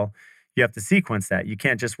hotel, you have to sequence that. You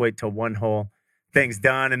can't just wait till one whole thing's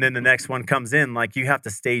done and then the next one comes in. Like you have to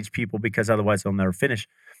stage people because otherwise they'll never finish.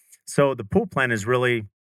 So the pool plan is really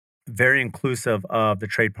very inclusive of the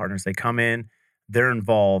trade partners. They come in, they're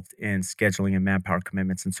involved in scheduling and manpower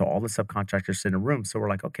commitments. And so all the subcontractors sit in a room. So we're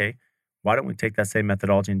like, okay, why don't we take that same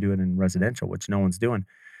methodology and do it in residential, which no one's doing?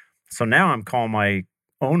 So now I'm calling my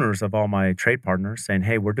owners of all my trade partners saying,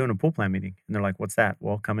 hey, we're doing a pool plan meeting. And they're like, what's that?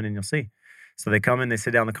 Well, come in and you'll see. So they come in, they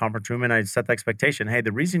sit down in the conference room, and I set the expectation. Hey,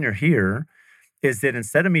 the reason you're here is that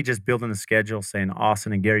instead of me just building a schedule saying,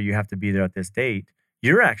 Austin and Gary, you have to be there at this date,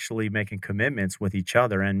 you're actually making commitments with each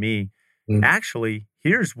other and me. Mm. Actually,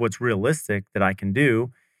 here's what's realistic that I can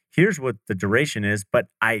do. Here's what the duration is, but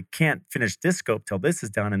I can't finish this scope till this is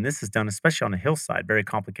done and this is done, especially on a hillside, very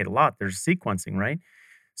complicated lot. There's sequencing, right?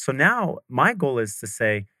 So now my goal is to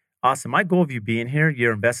say, Austin, my goal of you being here,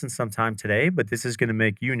 you're investing some time today, but this is going to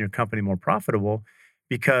make you and your company more profitable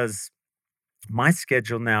because my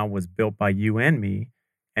schedule now was built by you and me,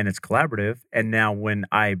 and it's collaborative. And now when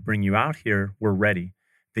I bring you out here, we're ready.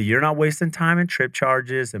 That you're not wasting time in trip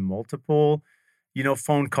charges and multiple,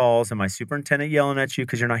 phone calls and my superintendent yelling at you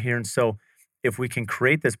because you're not here. And so if we can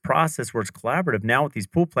create this process where it's collaborative, now with these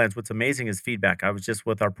pool plans, what's amazing is feedback. I was just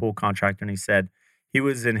with our pool contractor and he said, he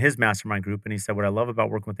was in his mastermind group and he said, what I love about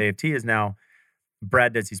working with AFT is now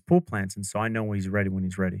Brad does these pool plans. And so I know when he's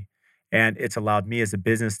ready. And it's allowed me as a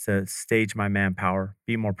business to stage my manpower,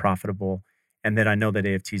 be more profitable. And then I know that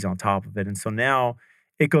AFT is on top of it. And so now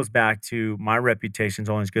it goes back to my reputation's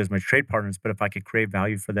only as good as my trade partners. But if I could create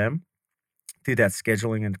value for them through that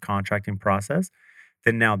scheduling and contracting process,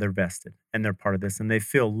 then now they're vested and they're part of this. And they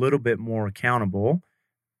feel a little bit more accountable,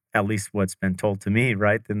 at least what's been told to me,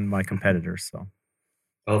 right, than my competitors. So.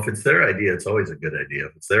 Well, if it's their idea, it's always a good idea.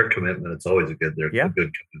 If it's their commitment, it's always a good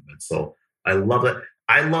commitment. So I love it.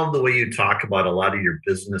 I love the way you talk about a lot of your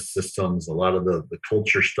business systems, a lot of the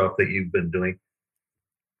culture stuff that you've been doing.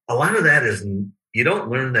 A lot of that is, you don't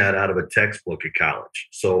learn that out of a textbook at college.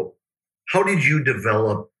 So how did you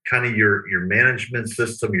develop kind of your management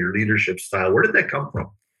system, your leadership style? Where did that come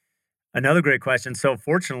from? Another great question. So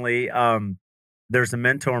fortunately, there's a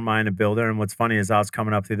mentor of mine, a builder. And what's funny is I was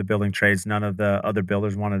coming up through the building trades. None of the other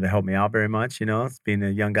builders wanted to help me out very much, it's being a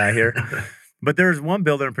young guy here. But there's one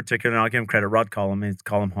builder in particular, and I'll give him credit, Rod Cullum. It's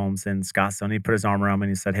Cullum Homes in Scottsdale. He put his arm around me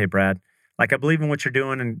and he said, hey, Brad, I believe in what you're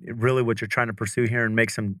doing and really what you're trying to pursue here and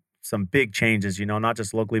make some big changes, not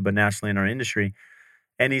just locally, but nationally in our industry.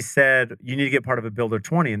 And he said, you need to get part of a Builder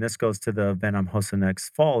 20. And this goes to the event I'm hosting next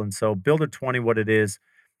fall. And so Builder 20, what it is,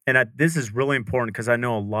 and this is really important because I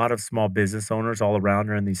know a lot of small business owners all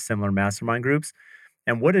around are in these similar mastermind groups.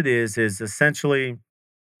 And what it is essentially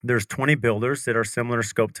there's 20 builders that are similar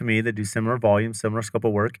scope to me that do similar volume, similar scope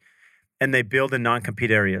of work, and they build in non-compete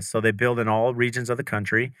areas. So they build in all regions of the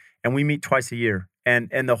country, and we meet twice a year. And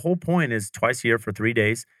the whole point is twice a year for 3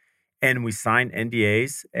 days, and we sign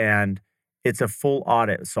NDAs, and it's a full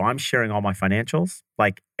audit. So I'm sharing all my financials,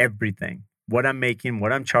 like everything, what I'm making,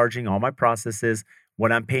 what I'm charging, all my processes,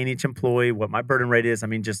 what I'm paying each employee, what my burden rate is. I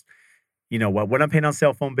mean, just, what I'm paying on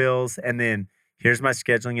cell phone bills, and then here's my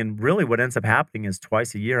scheduling. And really what ends up happening is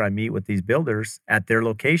twice a year, I meet with these builders at their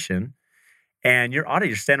location and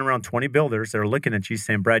you're standing around 20 builders that are looking at you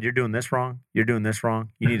saying, Brad, you're doing this wrong. You're doing this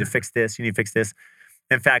wrong. You need to fix this. You need to fix this.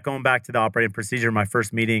 In fact, going back to the operating procedure, my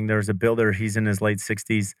first meeting, there was a builder. He's in his late 60s.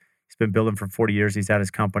 He's been building for 40 years. He's at his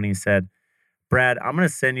company. He said, Brad, I'm going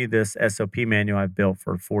to send you this SOP manual I've built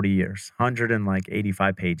for 40 years,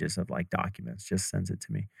 185 pages of documents. Just sends it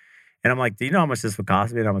to me. And I'm like, do you know how much this would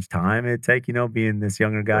cost me and how much time it'd take, being this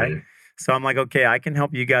younger guy? Right. So I'm like, okay, I can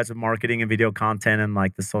help you guys with marketing and video content and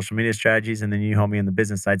the social media strategies. And then you help me on the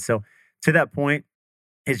business side. So to that point,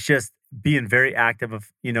 it's just being very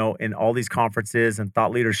active in all these conferences and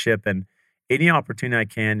thought leadership and any opportunity I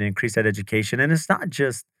can to increase that education. And it's not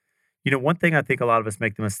just, one thing I think a lot of us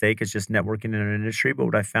make the mistake is just networking in our industry. But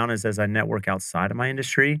what I found is as I network outside of my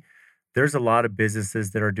industry, there's a lot of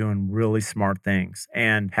businesses that are doing really smart things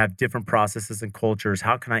and have different processes and cultures.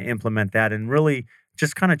 How can I implement that and really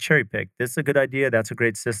just kind of cherry pick? This is a good idea. That's a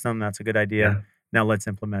great system. That's a good idea. Yeah. Now let's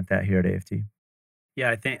implement that here at AFT. Yeah,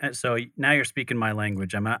 I think so. Now you're speaking my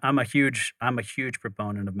language. I'm a huge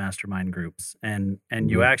proponent of mastermind groups, and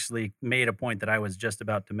you actually made a point that I was just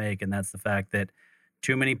about to make, and that's the fact that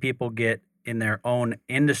too many people get in their own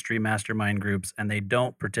industry mastermind groups and they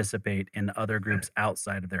don't participate in other groups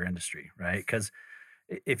outside of their industry, right? Because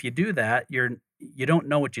if you do that, you don't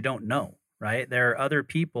know what you don't know, right? There are other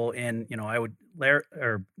people in,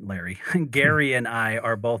 Larry, Gary and I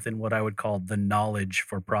are both in what I would call the knowledge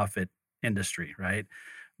for profit industry, right?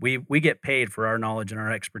 We get paid for our knowledge and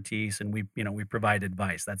our expertise, and we provide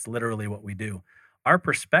advice. That's literally what we do. Our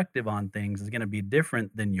perspective on things is going to be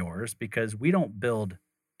different than yours because we don't build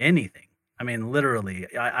anything. I mean, literally,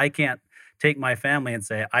 I can't take my family and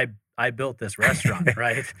say, I built this restaurant,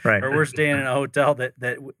 right? Right. Or we're staying in a hotel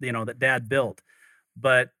that dad built.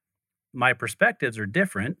 But my perspectives are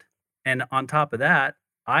different. And on top of that,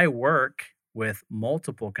 I work with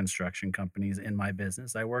multiple construction companies in my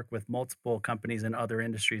business. I work with multiple companies in other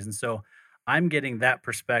industries. And so I'm getting that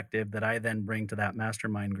perspective that I then bring to that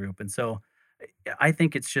mastermind group. And so I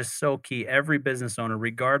think it's just so key. Every business owner,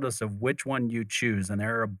 regardless of which one you choose, and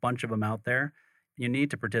there are a bunch of them out there, you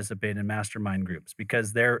need to participate in mastermind groups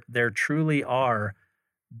because there truly are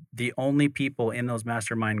the only people in those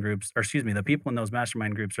mastermind groups, or excuse me, the people in those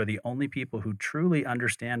mastermind groups are the only people who truly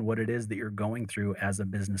understand what it is that you're going through as a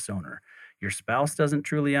business owner. Your spouse doesn't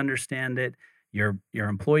truly understand it. Your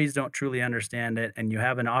employees don't truly understand it, and you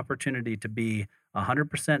have an opportunity to be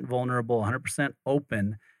 100% vulnerable, 100%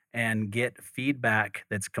 open, and get feedback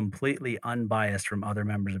that's completely unbiased from other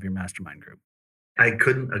members of your mastermind group. I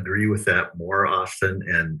couldn't agree with that more, Austin.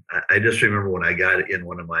 And I just remember when I got in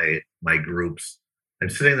one of my groups, I'm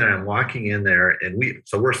sitting there, I'm walking in there, and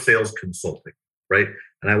we're sales consulting, right?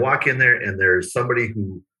 And I walk in there, and there's somebody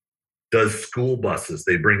who does school buses.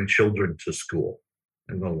 They bring children to school.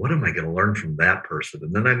 I go, what am I going to learn from that person?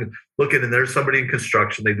 And then I'm looking, and there's somebody in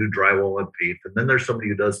construction. They do drywall and paint. And then there's somebody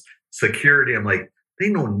who does security. I'm like, they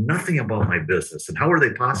know nothing about my business, and how are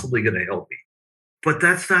they possibly going to help me? But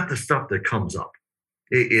that's not the stuff that comes up.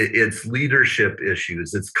 It's leadership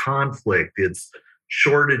issues, it's conflict, it's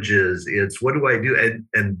shortages, it's what do I do?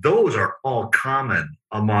 And those are all common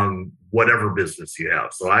among whatever business you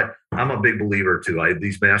have. So I'm a big believer too.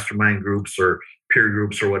 These mastermind groups or peer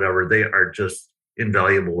groups or whatever, they are just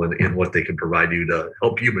invaluable in what they can provide you to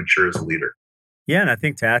help you mature as a leader. Yeah, and I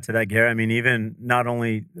think to add to that, Gary, I mean, even not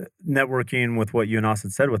only networking with what you and Austin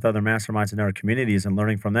said with other masterminds in our communities and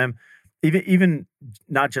learning from them, even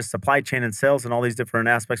not just supply chain and sales and all these different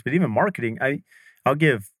aspects, but even marketing. I'll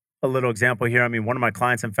give a little example here. I mean, one of my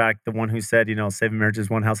clients, in fact, the one who said, saving marriages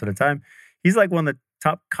one house at a time, he's like one of the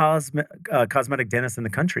top cosmetic dentists in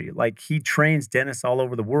the country. Like he trains dentists all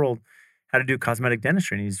over the world how to do cosmetic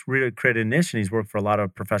dentistry. And he's really created a niche, and he's worked for a lot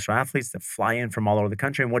of professional athletes that fly in from all over the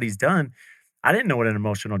country. And what he's done, I didn't know what an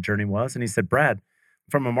emotional journey was. And he said, Brad,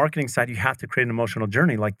 from a marketing side, you have to create an emotional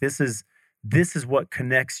journey. Like this is what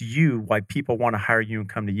connects you, why people want to hire you and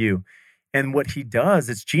come to you. And what he does,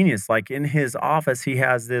 it's genius. Like in his office, he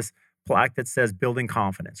has this plaque that says building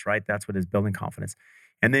confidence, right? That's what is building confidence.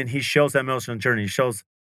 And then he shows that emotional journey. He shows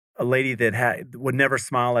a lady that would never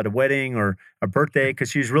smile at a wedding or a birthday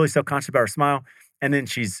because she was really self-conscious about her smile. And then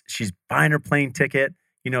she's buying her plane ticket.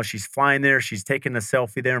 She's flying there. She's taking a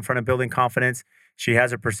selfie there in front of building confidence. She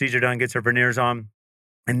has her procedure done, gets her veneers on.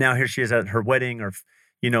 And now here she is at her wedding or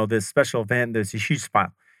this special event. There's a huge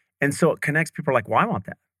smile. And so it connects people like, well, I want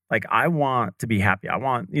that. Like, I want to be happy. I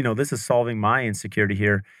want, this is solving my insecurity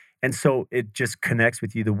here. And so it just connects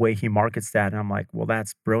with you the way he markets that. And I'm like, well,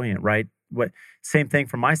 that's brilliant, right? Same thing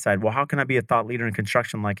from my side. Well, how can I be a thought leader in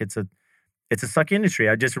construction? Like it's a suck industry.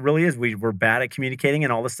 It really is. We're bad at communicating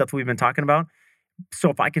and all the stuff that we've been talking about. So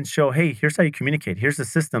if I can show, hey, here's how you communicate. Here's the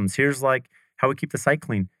systems. Here's like how we keep the site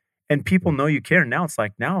clean. And people know you care. Now it's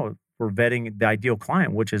like, now we're vetting the ideal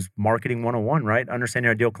client, which is marketing 101, right? Understand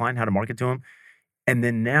your ideal client, how to market to them. And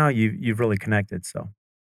then now you've really connected. So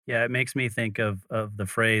yeah, it makes me think of the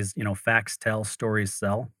phrase, facts tell, stories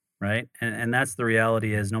sell, right? And that's the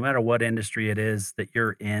reality is no matter what industry it is that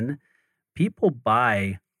you're in, people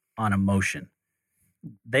buy on emotion.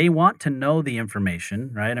 They want to know the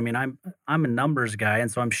information, right? I mean, I'm a numbers guy,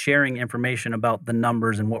 and so I'm sharing information about the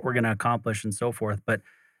numbers and what we're going to accomplish and so forth, but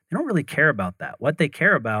they don't really care about that. What they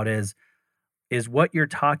care about is what you're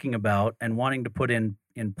talking about and wanting to put in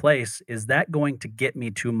place. Is that going to get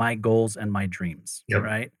me to my goals and my dreams, Yep.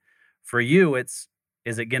 right? For you, is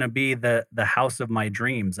it going to be the house of my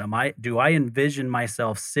dreams? Do I envision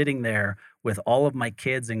myself sitting there with all of my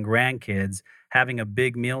kids and grandkids having a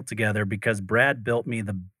big meal together because Brad built me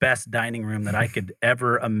the best dining room that I could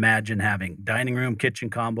ever imagine having? Dining room, kitchen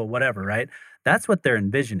combo, whatever, right? That's what they're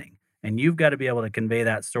envisioning. And you've got to be able to convey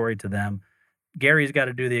that story to them. Gary's got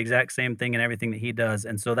to do the exact same thing in everything that he does.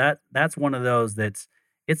 And so that's one of those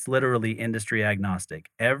it's literally industry agnostic.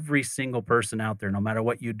 Every single person out there, no matter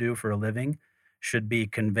what you do for a living, should be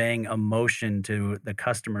conveying emotion to the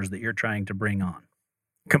customers that you're trying to bring on.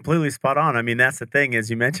 completely spot on. I mean, that's the thing, as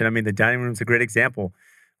you mentioned. I mean, the dining room's a great example.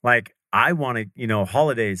 Like, I want to,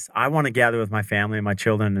 holidays, I want to gather with my family and my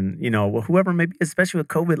children and, whoever, maybe, especially with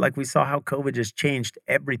COVID, like we saw how COVID just changed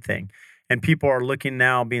everything. And people are looking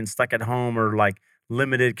now being stuck at home or like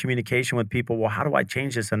limited communication with people. Well, how do I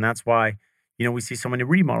change this? And that's why, we see so many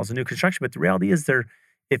remodels and new construction. But the reality is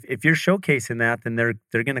if you're showcasing that, then they're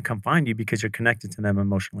going to come find you because you're connected to them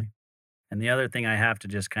emotionally. And the other thing I have to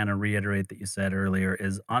just kind of reiterate that you said earlier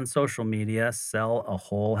is on social media, sell a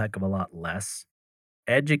whole heck of a lot less.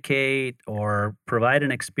 Educate or provide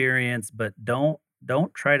an experience, but don't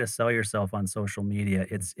try to sell yourself on social media.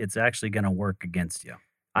 It's actually going to work against you.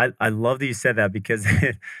 I love that you said that because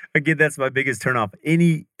again, that's my biggest turnoff.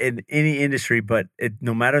 In any industry, but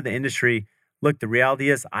no matter the industry, look, the reality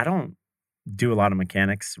is I don't do a lot of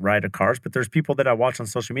mechanics, right, of cars, but there's people that I watch on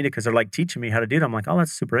social media because they're like teaching me how to do it. I'm like, oh,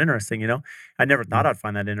 that's super interesting. I never thought I'd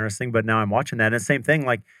find that interesting, but now I'm watching that. And same thing,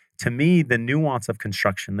 like to me, the nuance of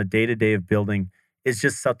construction, the day-to-day of building is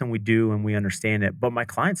just something we do and we understand it, but my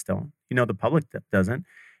clients don't, the public doesn't.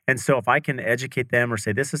 And so if I can educate them or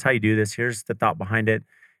say, this is how you do this, here's the thought behind it.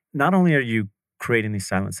 Not only are you creating these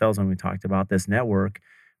silent sales when we talked about this network,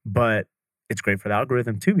 but it's great for the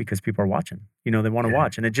algorithm too, because people are watching, they want to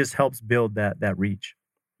watch, and it just helps build that reach.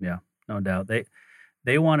 Yeah, no doubt.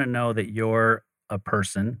 They want to know that you're a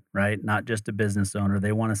person, right? Not just a business owner.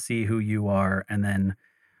 They want to see who you are. And then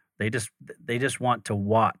they just want to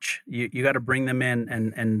watch. You got to bring them in.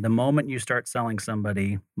 And the moment you start selling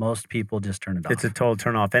somebody, most people just turn it off. It's a total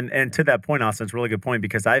turn off. And to that point, Austin, it's a really good point,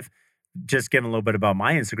 because I've just given a little bit about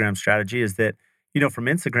my Instagram strategy is that, from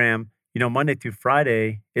Instagram, Monday through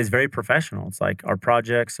Friday is very professional. It's like our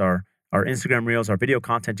projects, our Instagram reels, our video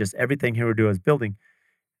content, just everything here we do is building.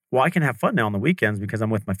 Well, I can have fun now on the weekends because I'm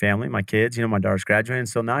with my family, my kids, my daughter's graduating.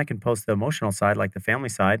 So now I can post the emotional side, like the family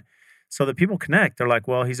side, so that people connect. They're like,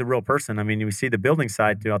 well, he's a real person. I mean, we see the building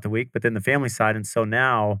side throughout the week, but then the family side. And so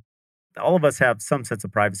now all of us have some sense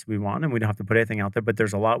of privacy we want, and we don't have to put anything out there, but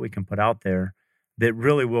there's a lot we can put out there that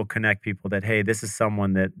really will connect people that, hey, this is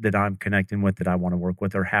someone that I'm connecting with, that I want to work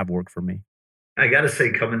with or have worked for me. I got to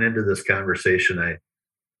say, coming into this conversation,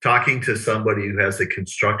 talking to somebody who has a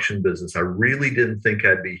construction business, I really didn't think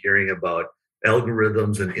I'd be hearing about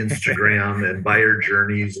algorithms and Instagram and buyer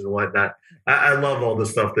journeys and whatnot. I love all the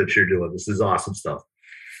stuff that you're doing. This is awesome stuff.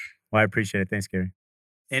 Well, I appreciate it. Thanks, Gary.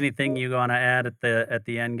 Anything you want to add at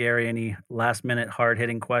the end, Gary? Any last minute hard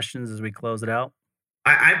hitting questions as we close it out?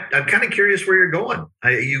 I'm kind of curious where you're going.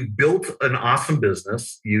 You built an awesome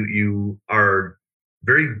business. You are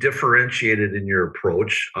very differentiated in your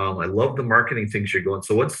approach. I love the marketing things you're going.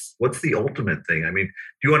 So what's the ultimate thing? I mean,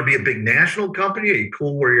 do you want to be a big national company? Are you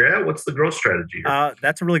cool where you're at? What's the growth strategy here?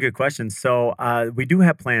 That's a really good question. So we do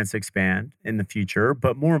have plans to expand in the future,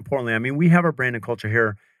 but more importantly, I mean, we have our brand and culture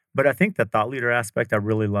here, but I think the thought leader aspect I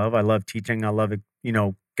really love. I love teaching. I love,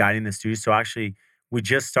 guiding the students. So actually, we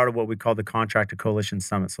just started what we call the Contractor Coalition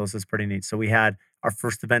Summit. So this is pretty neat. So we had our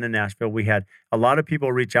first event in Nashville. We had a lot of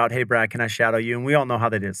people reach out, hey, Brad, can I shadow you? And we all know how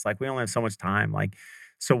that is. Like, we only have so much time. Like,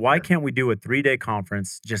 so why can't we do a 3-day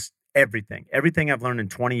conference, just everything I've learned in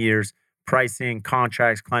 20 years, pricing,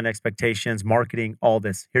 contracts, client expectations, marketing, all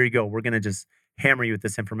this. Here you go. We're going to just hammer you with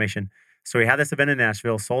this information. So we had this event in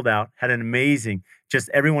Nashville, sold out, had an amazing, just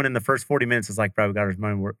everyone in the first 40 minutes is like, Brad, we got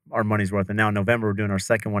our money's worth. And now in November, we're doing our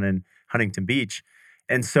second one in Huntington Beach.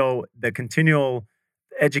 And so the continual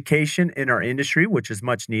education in our industry, which is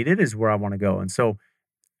much needed, is where I want to go. And so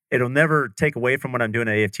it'll never take away from what I'm doing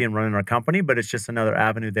at AFT and running our company, but it's just another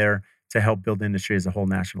avenue there to help build the industry as a whole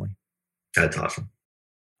nationally. That's awesome.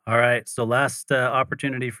 All right. So last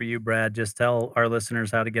opportunity for you, Brad. Just tell our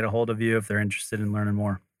listeners how to get a hold of you if they're interested in learning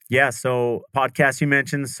more. Yeah. So podcast you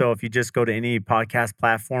mentioned. So if you just go to any podcast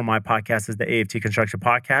platform, my podcast is the AFT Construction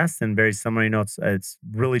Podcast. And very similar, it's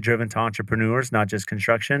really driven to entrepreneurs, not just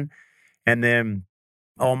construction. And then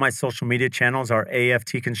all my social media channels are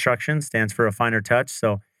AFT Construction, stands for A Finer Touch.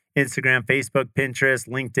 So Instagram, Facebook, Pinterest,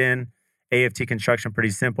 LinkedIn, AFT Construction, pretty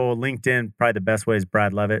simple. LinkedIn, probably the best way is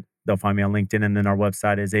Brad Levitt. They'll find me on LinkedIn. And then our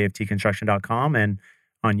website is aftconstruction.com. And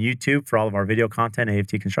on YouTube for all of our video content,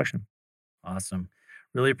 AFT Construction. Awesome.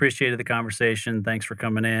 Really appreciated the conversation. Thanks for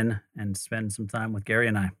coming in and spending some time with Gary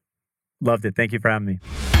and I. Loved it. Thank you for having me.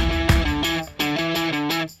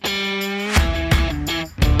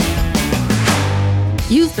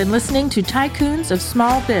 You've been listening to Tycoons of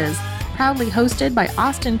Small Biz, proudly hosted by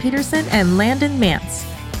Austin Peterson and Landon Mance.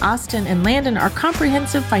 Austin and Landon are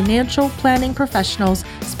comprehensive financial planning professionals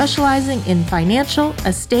specializing in financial,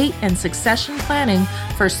 estate, and succession planning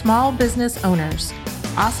for small business owners.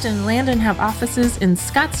 Austin and Landon have offices in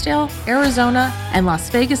Scottsdale, Arizona, and Las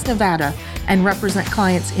Vegas, Nevada, and represent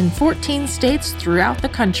clients in 14 states throughout the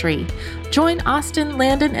country. Join Austin,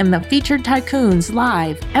 Landon, and the featured Tycoons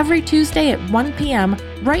live every Tuesday at 1 p.m.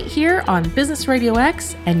 right here on Business Radio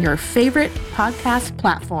X and your favorite podcast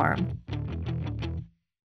platform.